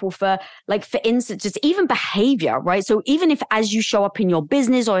example for instance, just even behavior, right? So even if as you show up in your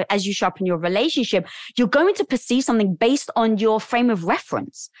business or as you show up in your relationship, you're going to perceive something based on your frame of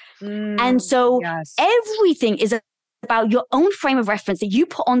reference. And so everything is about your own frame of reference that you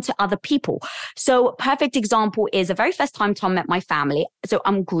put onto other people. So perfect example is the very first time Tom met my family. So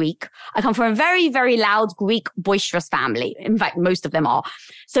I'm Greek. I come from a very, very loud Greek boisterous family. In fact, most of them are.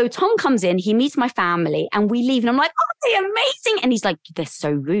 So Tom comes in, he meets my family and we leave and I'm like, oh, they're amazing. And he's like, they're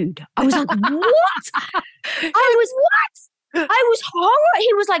so rude. I was like, what? I was horror.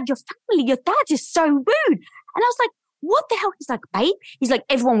 He was like, your family, your dad is so rude. And I was like, what the hell? He's like, babe. He's like,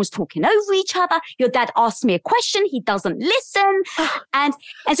 everyone was talking over each other. Your dad asked me a question. He doesn't listen. And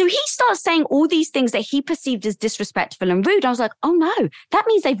so he starts saying all these things that he perceived as disrespectful and rude. I was like, oh no, that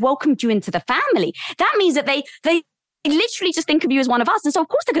means they've welcomed you into the family. That means that they literally just think of you as one of us. And so of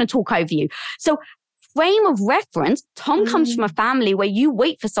course they're going to talk over you. So frame of reference, Tom comes from a family where you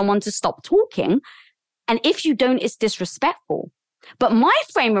wait for someone to stop talking. And if you don't, it's disrespectful. But my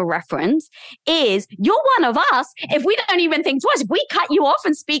frame of reference is you're one of us. If we don't even think twice, if we cut you off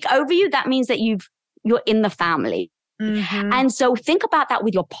and speak over you, that means that you're in the family. And so think about that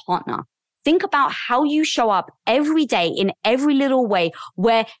with your partner. Think about how you show up every day in every little way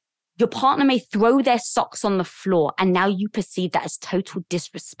where your partner may throw their socks on the floor and now you perceive that as total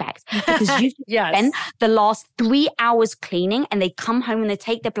disrespect because you spent the last 3 hours cleaning and they come home and they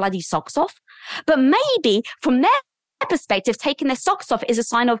take their bloody socks off. But maybe from their perspective, taking their socks off is a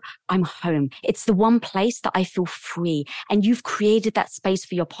sign of, I'm home. It's the one place that I feel free. And you've created that space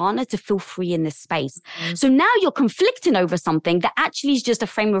for your partner to feel free in this space. So now you're conflicting over something that actually is just a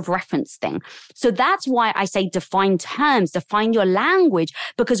frame of reference thing. So that's why I say define terms, define your language,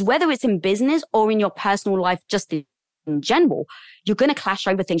 because whether it's in business or in your personal life, just in general, you're going to clash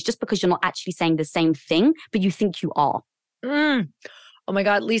over things just because you're not actually saying the same thing, but you think you are. Oh my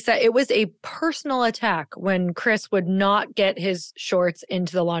God, Lisa, it was a personal attack when Chris would not get his shorts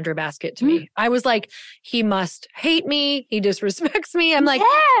into the laundry basket to me. I was like, he must hate me. He disrespects me. I'm like,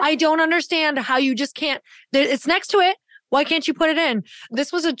 I don't understand how you just can't. It's next to it. Why can't you put it in?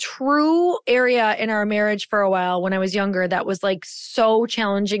 This was a true area in our marriage for a while when I was younger that was like so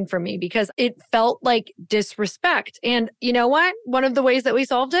challenging for me because it felt like disrespect. And you know what? One of the ways that we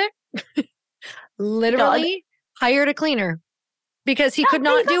solved it, literally hired a cleaner. Because he could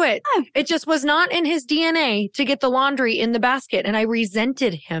not do it. It just was not in his DNA to get the laundry in the basket. And I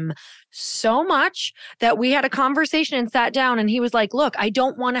resented him so much that we had a conversation and sat down and he was like, look, I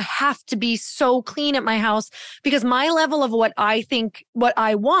don't want to have to be so clean at my house because my level of what I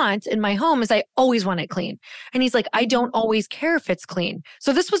want in my home is I always want it clean. And he's like, I don't always care if it's clean.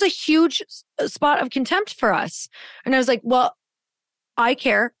 So this was a huge spot of contempt for us. And I was like, well, I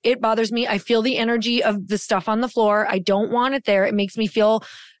care. It bothers me. I feel the energy of the stuff on the floor. I don't want it there. It makes me feel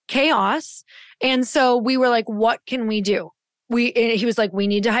chaos. And so we were like, what can we do? He was like, we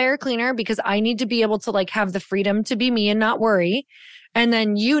need to hire a cleaner because I need to be able to like have the freedom to be me and not worry. And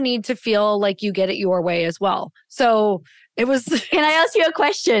then you need to feel like you get it your way as well. So it was. Can I ask you a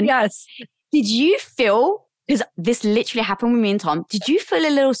question? Yes. Did you feel, because this literally happened with me and Tom, did you feel a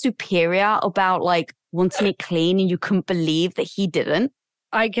little superior about like wanting it clean and you couldn't believe that he didn't?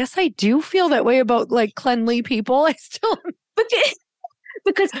 I guess I do feel that way about like cleanly people. I still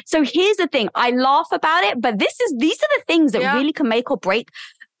because so here's the thing. I laugh about it, but these are the things that really can make or break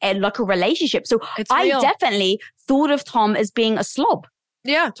like a relationship. So I definitely thought of Tom as being a slob.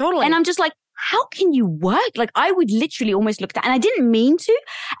 Yeah, totally. And I'm just like, how can you work? Like I would literally almost look at, and I didn't mean to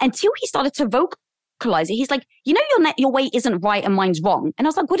until he started to vocalize it. He's like, you know, your way isn't right and mine's wrong. And I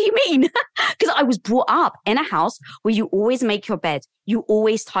was like, what do you mean? Because I was brought up in a house where you always make your bed. You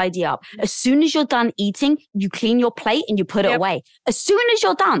always tidy up. As soon as you're done eating, you clean your plate and you put it away. As soon as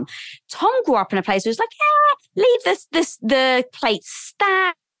you're done. Tom grew up in a place where it's like, leave the plate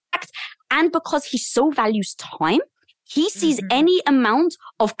stacked. And because he so values time, he sees any amount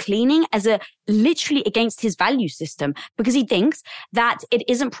of cleaning as literally against his value system because he thinks that it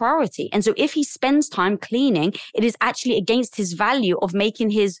isn't priority. And so if he spends time cleaning, it is actually against his value of making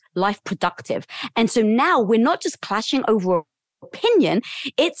his life productive. And so now we're not just clashing over opinion,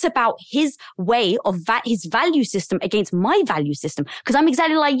 it's about his way of his value system against my value system. Because I'm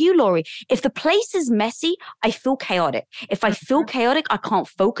exactly like you, Lori. If the place is messy, I feel chaotic. If I feel chaotic, I can't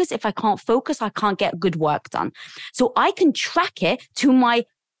focus. If I can't focus, I can't get good work done. So I can track it to my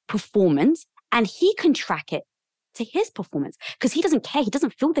performance and he can track it to his performance because he doesn't care. He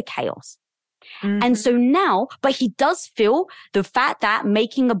doesn't feel the chaos. And so now, but he does feel the fact that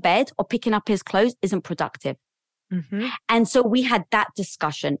making a bed or picking up his clothes isn't productive. And so we had that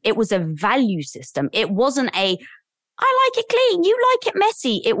discussion. It was a value system. It wasn't I like it clean. You like it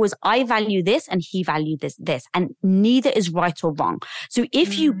messy. It was, I value this and he valued this. And neither is right or wrong. So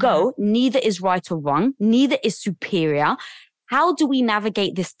if you go, neither is right or wrong, neither is superior. How do we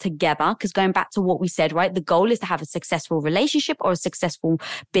navigate this together? Because going back to what we said, right? The goal is to have a successful relationship or a successful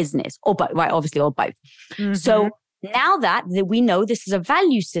business or both, right? Obviously, or both. So now that we know this is a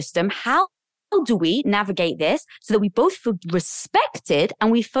value system, how do we navigate this so that we both feel respected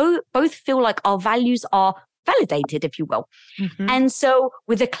and we both feel like our values are validated, if you will? And so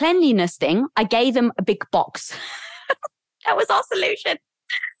with the cleanliness thing, I gave him a big box. That was our solution.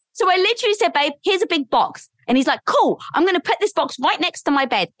 So I literally said, babe, here's a big box. And he's like, cool, I'm going to put this box right next to my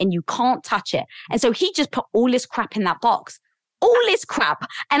bed and you can't touch it. And so he just put all this crap in that box. All this crap.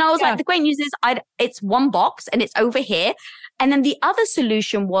 And I was like, the great news is it's one box and it's over here. And then the other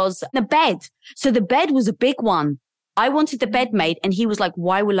solution was the bed. So the bed was a big one. I wanted the bed made and he was like,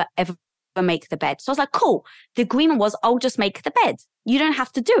 why will I ever make the bed? So I was like, cool. The agreement was, I'll just make the bed. You don't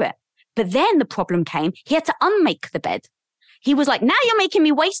have to do it. But then the problem came. He had to unmake the bed. He was like, now you're making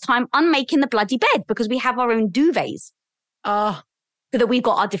me waste time unmaking the bloody bed because we have our own duvets. So that we've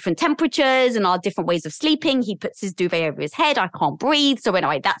got our different temperatures and our different ways of sleeping. He puts his duvet over his head. I can't breathe. So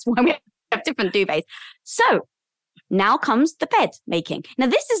anyway, that's why we have different duvets. So now comes the bed making. Now,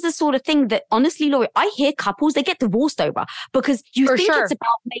 this is the sort of thing that honestly, Lori, I hear couples, they get divorced over because you think it's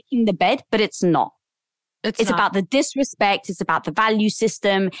about making the bed, but it's not. It's about the disrespect. It's about the value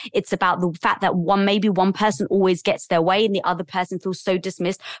system. It's about the fact that maybe one person always gets their way and the other person feels so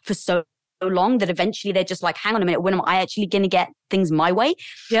dismissed for so long that eventually they're just like, hang on a minute, when am I actually going to get things my way?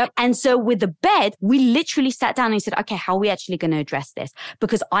 Yep. And so with the bed, we literally sat down and said, okay, how are we actually going to address this?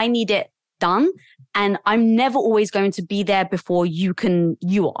 Because I need it done and I'm never always going to be there before you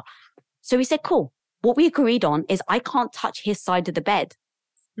are. So we said, cool. What we agreed on is I can't touch his side of the bed.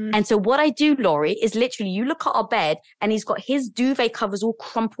 And so what I do, Lori, is literally you look at our bed and he's got his duvet covers all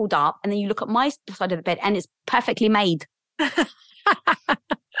crumpled up. And then you look at my side of the bed and it's perfectly made.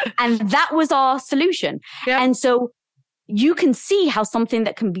 And that was our solution. Yep. And so you can see how something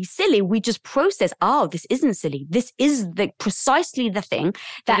that can be silly, we just process, this isn't silly. This is precisely the thing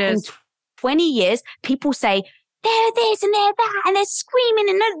that in 20 years, people say, they're this and they're that, and they're screaming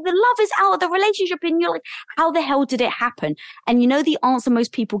and the love is out of the relationship. And you're like, how the hell did it happen? And you know the answer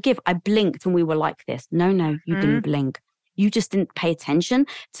most people give? I blinked and we were like this. No, you didn't blink. You just didn't pay attention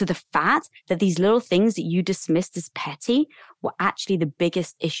to the fact that these little things that you dismissed as petty were actually the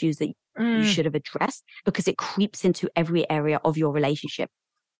biggest issues that you should have addressed because it creeps into every area of your relationship.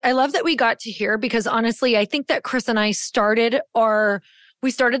 I love that we got to hear because honestly, I think that Chris and I started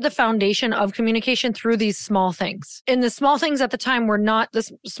the foundation of communication through these small things. And the small things at the time were not the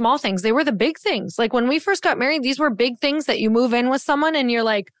small things. They were the big things. Like when we first got married, these were big things that you move in with someone and you're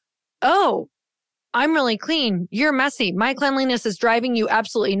like, oh, I'm really clean. You're messy. My cleanliness is driving you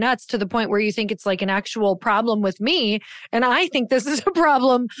absolutely nuts to the point where you think it's like an actual problem with me. And I think this is a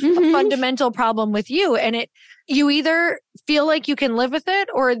problem, a fundamental problem with you. And you either feel like you can live with it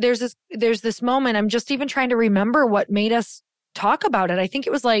or there's this moment. I'm just even trying to remember what made us talk about it. I think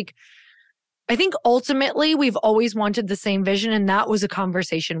it was like, I think ultimately we've always wanted the same vision and that was a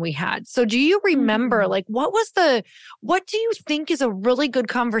conversation we had. So do you remember like what do you think is a really good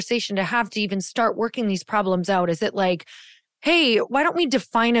conversation to have to even start working these problems out? Is it like, hey, why don't we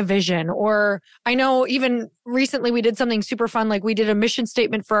define a vision? Or I know even recently we did something super fun. Like we did a mission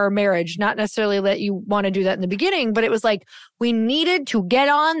statement for our marriage, not necessarily that you want to do that in the beginning, but it was like we needed to get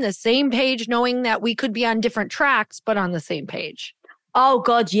on the same page, knowing that we could be on different tracks, but on the same page. Oh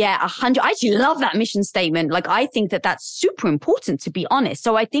God, yeah, 100. I actually love that mission statement. Like, I think that that's super important, to be honest.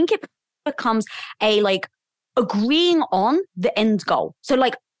 So I think it becomes a like agreeing on the end goal. So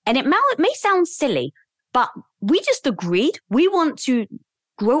like, and it may sound silly, but we just agreed we want to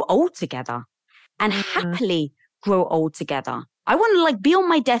grow old together and happily grow old together. I want to like be on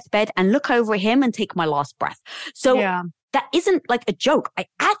my deathbed and look over at him and take my last breath. So that isn't like a joke. I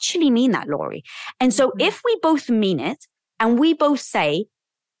actually mean that, Lori. And so if we both mean it, and we both say,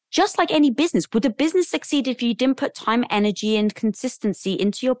 just like any business, would a business succeed if you didn't put time, energy, and consistency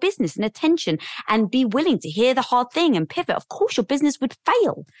into your business and attention and be willing to hear the hard thing and pivot? Of course, your business would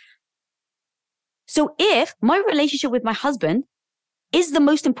fail. So if my relationship with my husband is the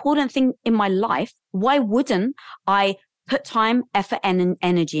most important thing in my life, why wouldn't I put time, effort, and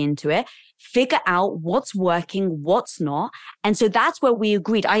energy into it, figure out what's working, what's not? And so that's where we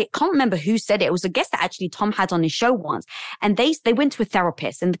agreed. I can't remember who said it. It was a guest that actually Tom had on his show once. And they went to a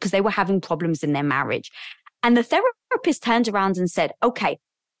therapist and because they were having problems in their marriage. And the therapist turned around and said, okay,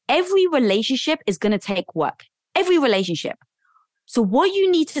 every relationship is going to take work. Every relationship. So what you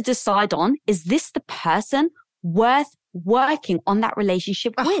need to decide on, is this the person worth working on that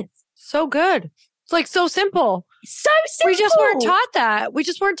relationship with. So good. It's like so simple. So simple. We just weren't taught that. We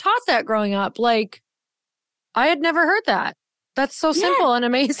just weren't taught that growing up. Like, I had never heard that. That's so simple and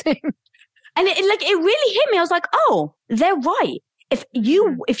amazing. And it really hit me. I was like, oh, they're right. If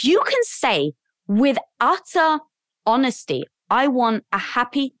you can say with utter honesty, I want a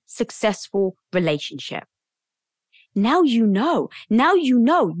happy, successful relationship. Now you know.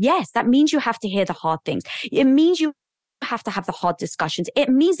 Yes, that means you have to hear the hard things. It means you have to have the hard discussions. It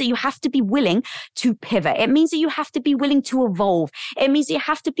means that you have to be willing to pivot. It means that you have to be willing to evolve. It means that you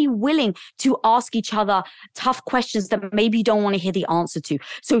have to be willing to ask each other tough questions that maybe you don't want to hear the answer to.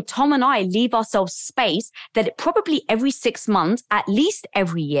 So Tom and I leave ourselves space that probably every 6 months, at least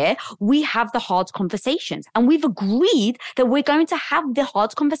every year, we have the hard conversations. And we've agreed that we're going to have the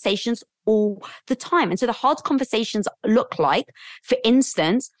hard conversations all the time. And so the hard conversations look like, for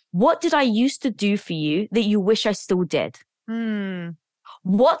instance, what did I used to do for you that you wish I still did?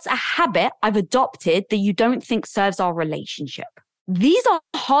 What's a habit I've adopted that you don't think serves our relationship? These are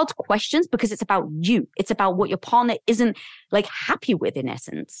hard questions because it's about you. It's about what your partner isn't like happy with in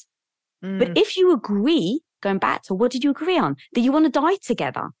essence. But if you agree, going back to what did you agree on? That you want to die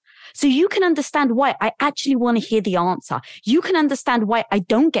together. So you can understand why I actually want to hear the answer. You can understand why I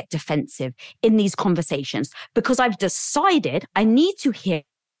don't get defensive in these conversations because I've decided I need to hear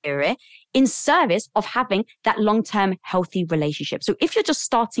it in service of having that long-term healthy relationship. So if you're just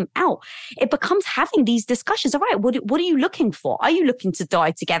starting out, it becomes having these discussions. All right, what are you looking for? Are you looking to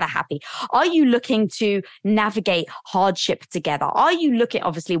die together happy? Are you looking to navigate hardship together? Are you looking,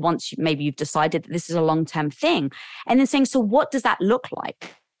 obviously, once maybe you've decided that this is a long-term thing, and then saying, so what does that look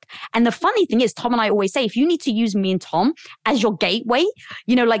like? And the funny thing is, Tom and I always say, if you need to use me and Tom as your gateway,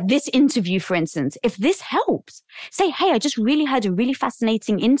 like this interview, for instance, if this helps, say, hey, I just really heard a really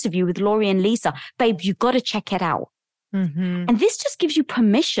fascinating interview with Lori and Lisa. Babe, you got to check it out. And this just gives you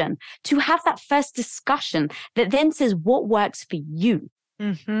permission to have that first discussion that then says what works for you.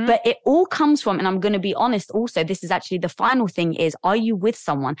 But it all comes from, and I'm going to be honest also, this is actually the final thing is, are you with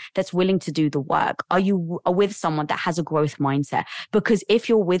someone that's willing to do the work? Are you with someone that has a growth mindset? Because if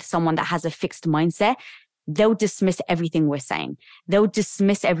you're with someone that has a fixed mindset, they'll dismiss everything we're saying. They'll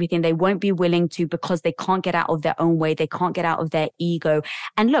dismiss everything. They won't be willing to because they can't get out of their own way. They can't get out of their ego.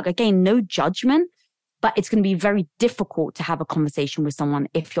 And look, again, no judgment, but it's going to be very difficult to have a conversation with someone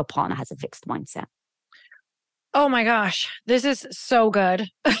if your partner has a fixed mindset. Oh my gosh, this is so good.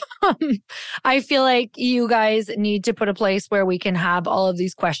 I feel like you guys need to put a place where we can have all of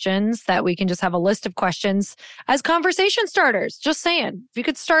these questions, that we can just have a list of questions as conversation starters. Just saying, if you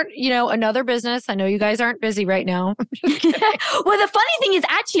could start, another business. I know you guys aren't busy right now. Well, the funny thing is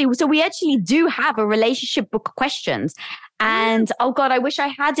so we actually do have a relationship book questions. And oh God, I wish I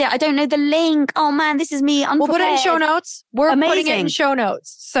had it. I don't know the link. Oh man, this is me unprepared. We'll put it in show notes. We're putting it in show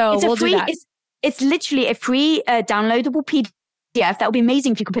notes. So we'll do that. It's literally a free downloadable PDF. That would be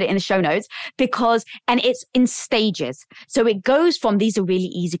amazing if you could put it in the show notes and it's in stages. So it goes from, these are really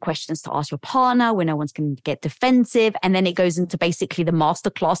easy questions to ask your partner where no one's going to get defensive. And then it goes into basically the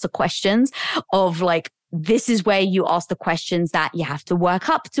masterclass of questions of like, this is where you ask the questions that you have to work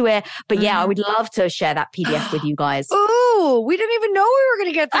up to it. But yeah, I would love to share that PDF with you guys. Oh, we didn't even know we were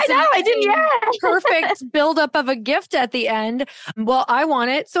going to get this. I know, I didn't. Yeah. Perfect buildup of a gift at the end. Well, I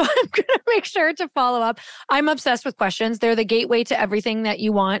want it. So I'm going to make sure to follow up. I'm obsessed with questions. They're the gateway to everything that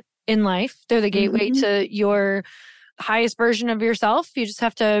you want in life. They're the gateway to your highest version of yourself. You just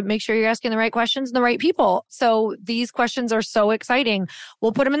have to make sure you're asking the right questions and the right people. So these questions are so exciting.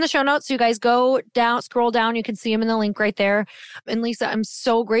 We'll put them in the show notes. So you guys scroll down. You can see them in the link right there. And Lisa, I'm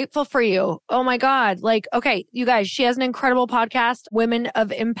so grateful for you. Oh my God. Okay, you guys, she has an incredible podcast, Women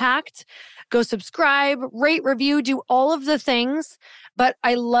of Impact. Go subscribe, rate, review, do all of the things. But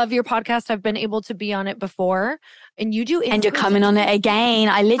I love your podcast. I've been able to be on it before. And you do. And you're coming on it again.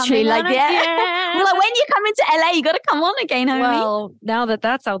 I literally Well, when you come into LA, you got to come on again, homie. Well, now that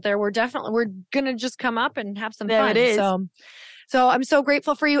that's out there, we're going to just come up and have some fun. It is. So I'm so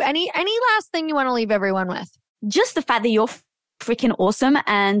grateful for you. Any last thing you want to leave everyone with? Just the fact that you're freaking awesome.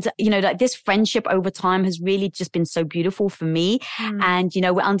 And, this friendship over time has really just been so beautiful for me. And,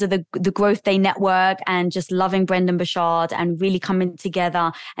 we're under the Growth Day Network and just loving Brendon Burchard and really coming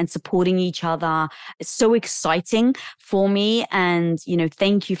together and supporting each other. It's so exciting for me. And,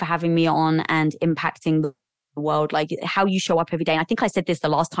 thank you for having me on and impacting the world, like how you show up every day. And I think I said this the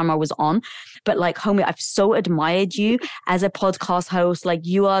last time I was on, but like, homie, I've so admired you as a podcast host. Like,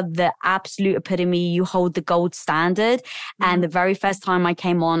 you are the absolute epitome. You hold the gold standard. And the very first time I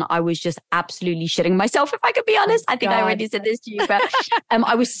came on, I was just absolutely shitting myself, if I could be honest. I think I already said this to you, but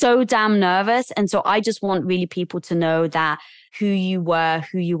I was so damn nervous. And so I just want really people to know that who you were,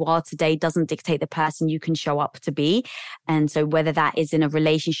 who you are today doesn't dictate the person you can show up to be. And so whether that is in a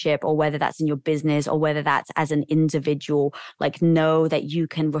relationship or whether that's in your business or whether that's as an individual, like, know that you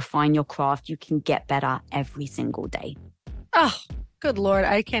can refine your craft. You can get better every single day. Oh, good Lord.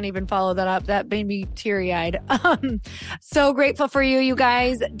 I can't even follow that up. That made me teary-eyed. So grateful for you, you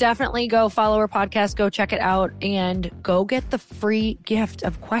guys. Definitely go follow her podcast, go check it out, and go get the free gift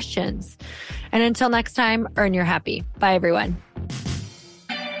of questions. And until next time, earn your happy. Bye, everyone.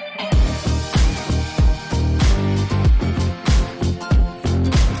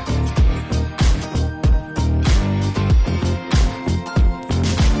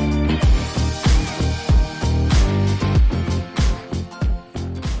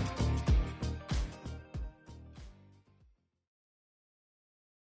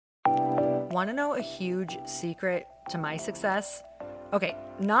 Want to know a huge secret to my success? Okay,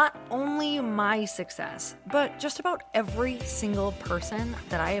 not only my success, but just about every single person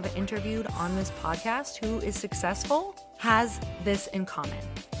that I have interviewed on this podcast who is successful has this in common.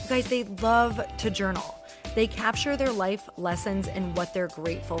 You guys, they love to journal. They capture their life lessons and what they're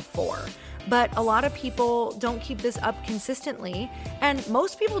grateful for. But a lot of people don't keep this up consistently. And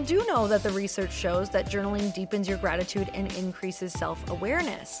most people do know that the research shows that journaling deepens your gratitude and increases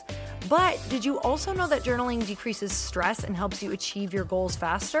self-awareness. But did you also know that journaling decreases stress and helps you achieve your goals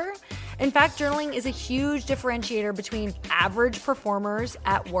faster? In fact, journaling is a huge differentiator between average performers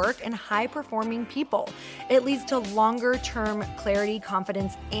at work and high-performing people. It leads to longer-term clarity,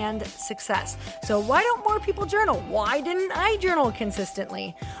 confidence, and success. So why don't more people journal? Why didn't I journal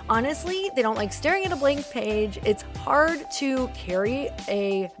consistently? Honestly, they don't like staring at a blank page. It's hard to carry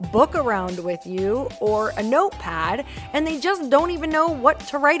a book around with you or a notepad, and they just don't even know what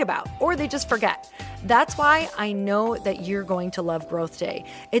to write about, or they just forget. That's why I know that you're going to love Growth Day.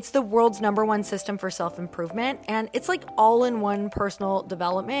 It's the world's #1 system for self-improvement, and it's like all-in-one personal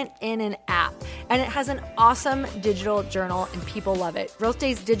development in an app. And it has an awesome digital journal, and people love it. Growth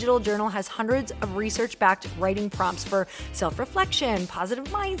Day's digital journal has hundreds of research-backed writing prompts for self-reflection, positive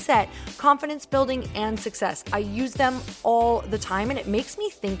mindset, confidence building, and success. I use them all the time, and it makes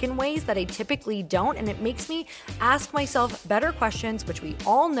me think in ways that I typically don't, and it makes me ask myself better questions, which we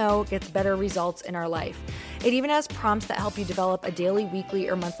all know gets better results in our life. It even has prompts that help you develop a daily, weekly,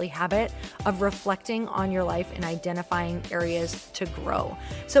 or monthly habit of reflecting on your life and identifying areas to grow.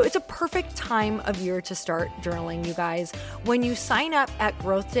 So it's a perfect time of year to start journaling, you guys. When you sign up at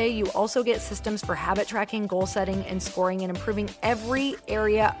Growth Day, you also get systems for habit tracking, goal setting, and scoring, and improving every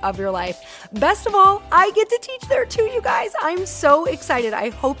area of your life. Best of all, I get to teach there too, you guys. I'm so excited. I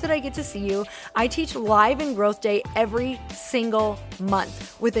hope that I get to see you. I teach live in Growth Day every single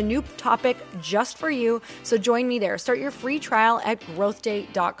month with a new topic just for you. So join me there. Start your free trial at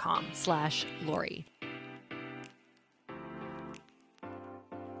growthday.com/Lori.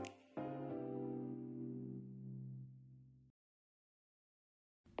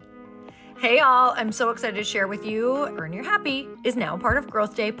 Hey all, I'm so excited to share with you, Earn Your Happy is now part of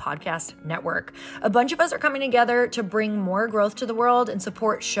Growth Day Podcast Network. A bunch of us are coming together to bring more growth to the world and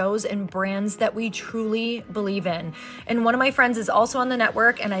support shows and brands that we truly believe in. And one of my friends is also on the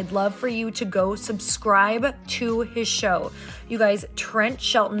network, and I'd love for you to go subscribe to his show. You guys, Trent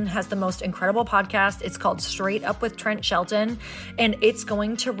Shelton has the most incredible podcast. It's called Straight Up with Trent Shelton, and it's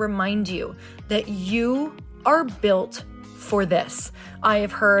going to remind you that you are built for this. I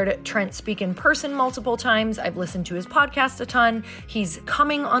have heard Trent speak in person multiple times. I've listened to his podcast a ton. He's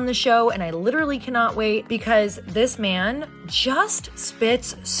coming on the show, and I literally cannot wait because this man just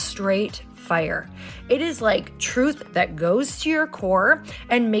spits straight fire. It is like truth that goes to your core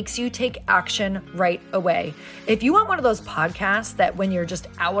and makes you take action right away. If you want one of those podcasts that when you're just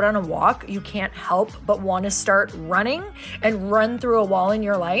out on a walk, you can't help but want to start running and run through a wall in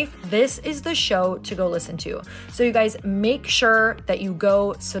your life, this is the show to go listen to. So you guys, make sure that you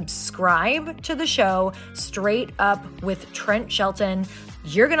go subscribe to the show, Straight Up with Trent Shelton.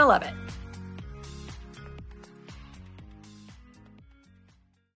 You're going to love it.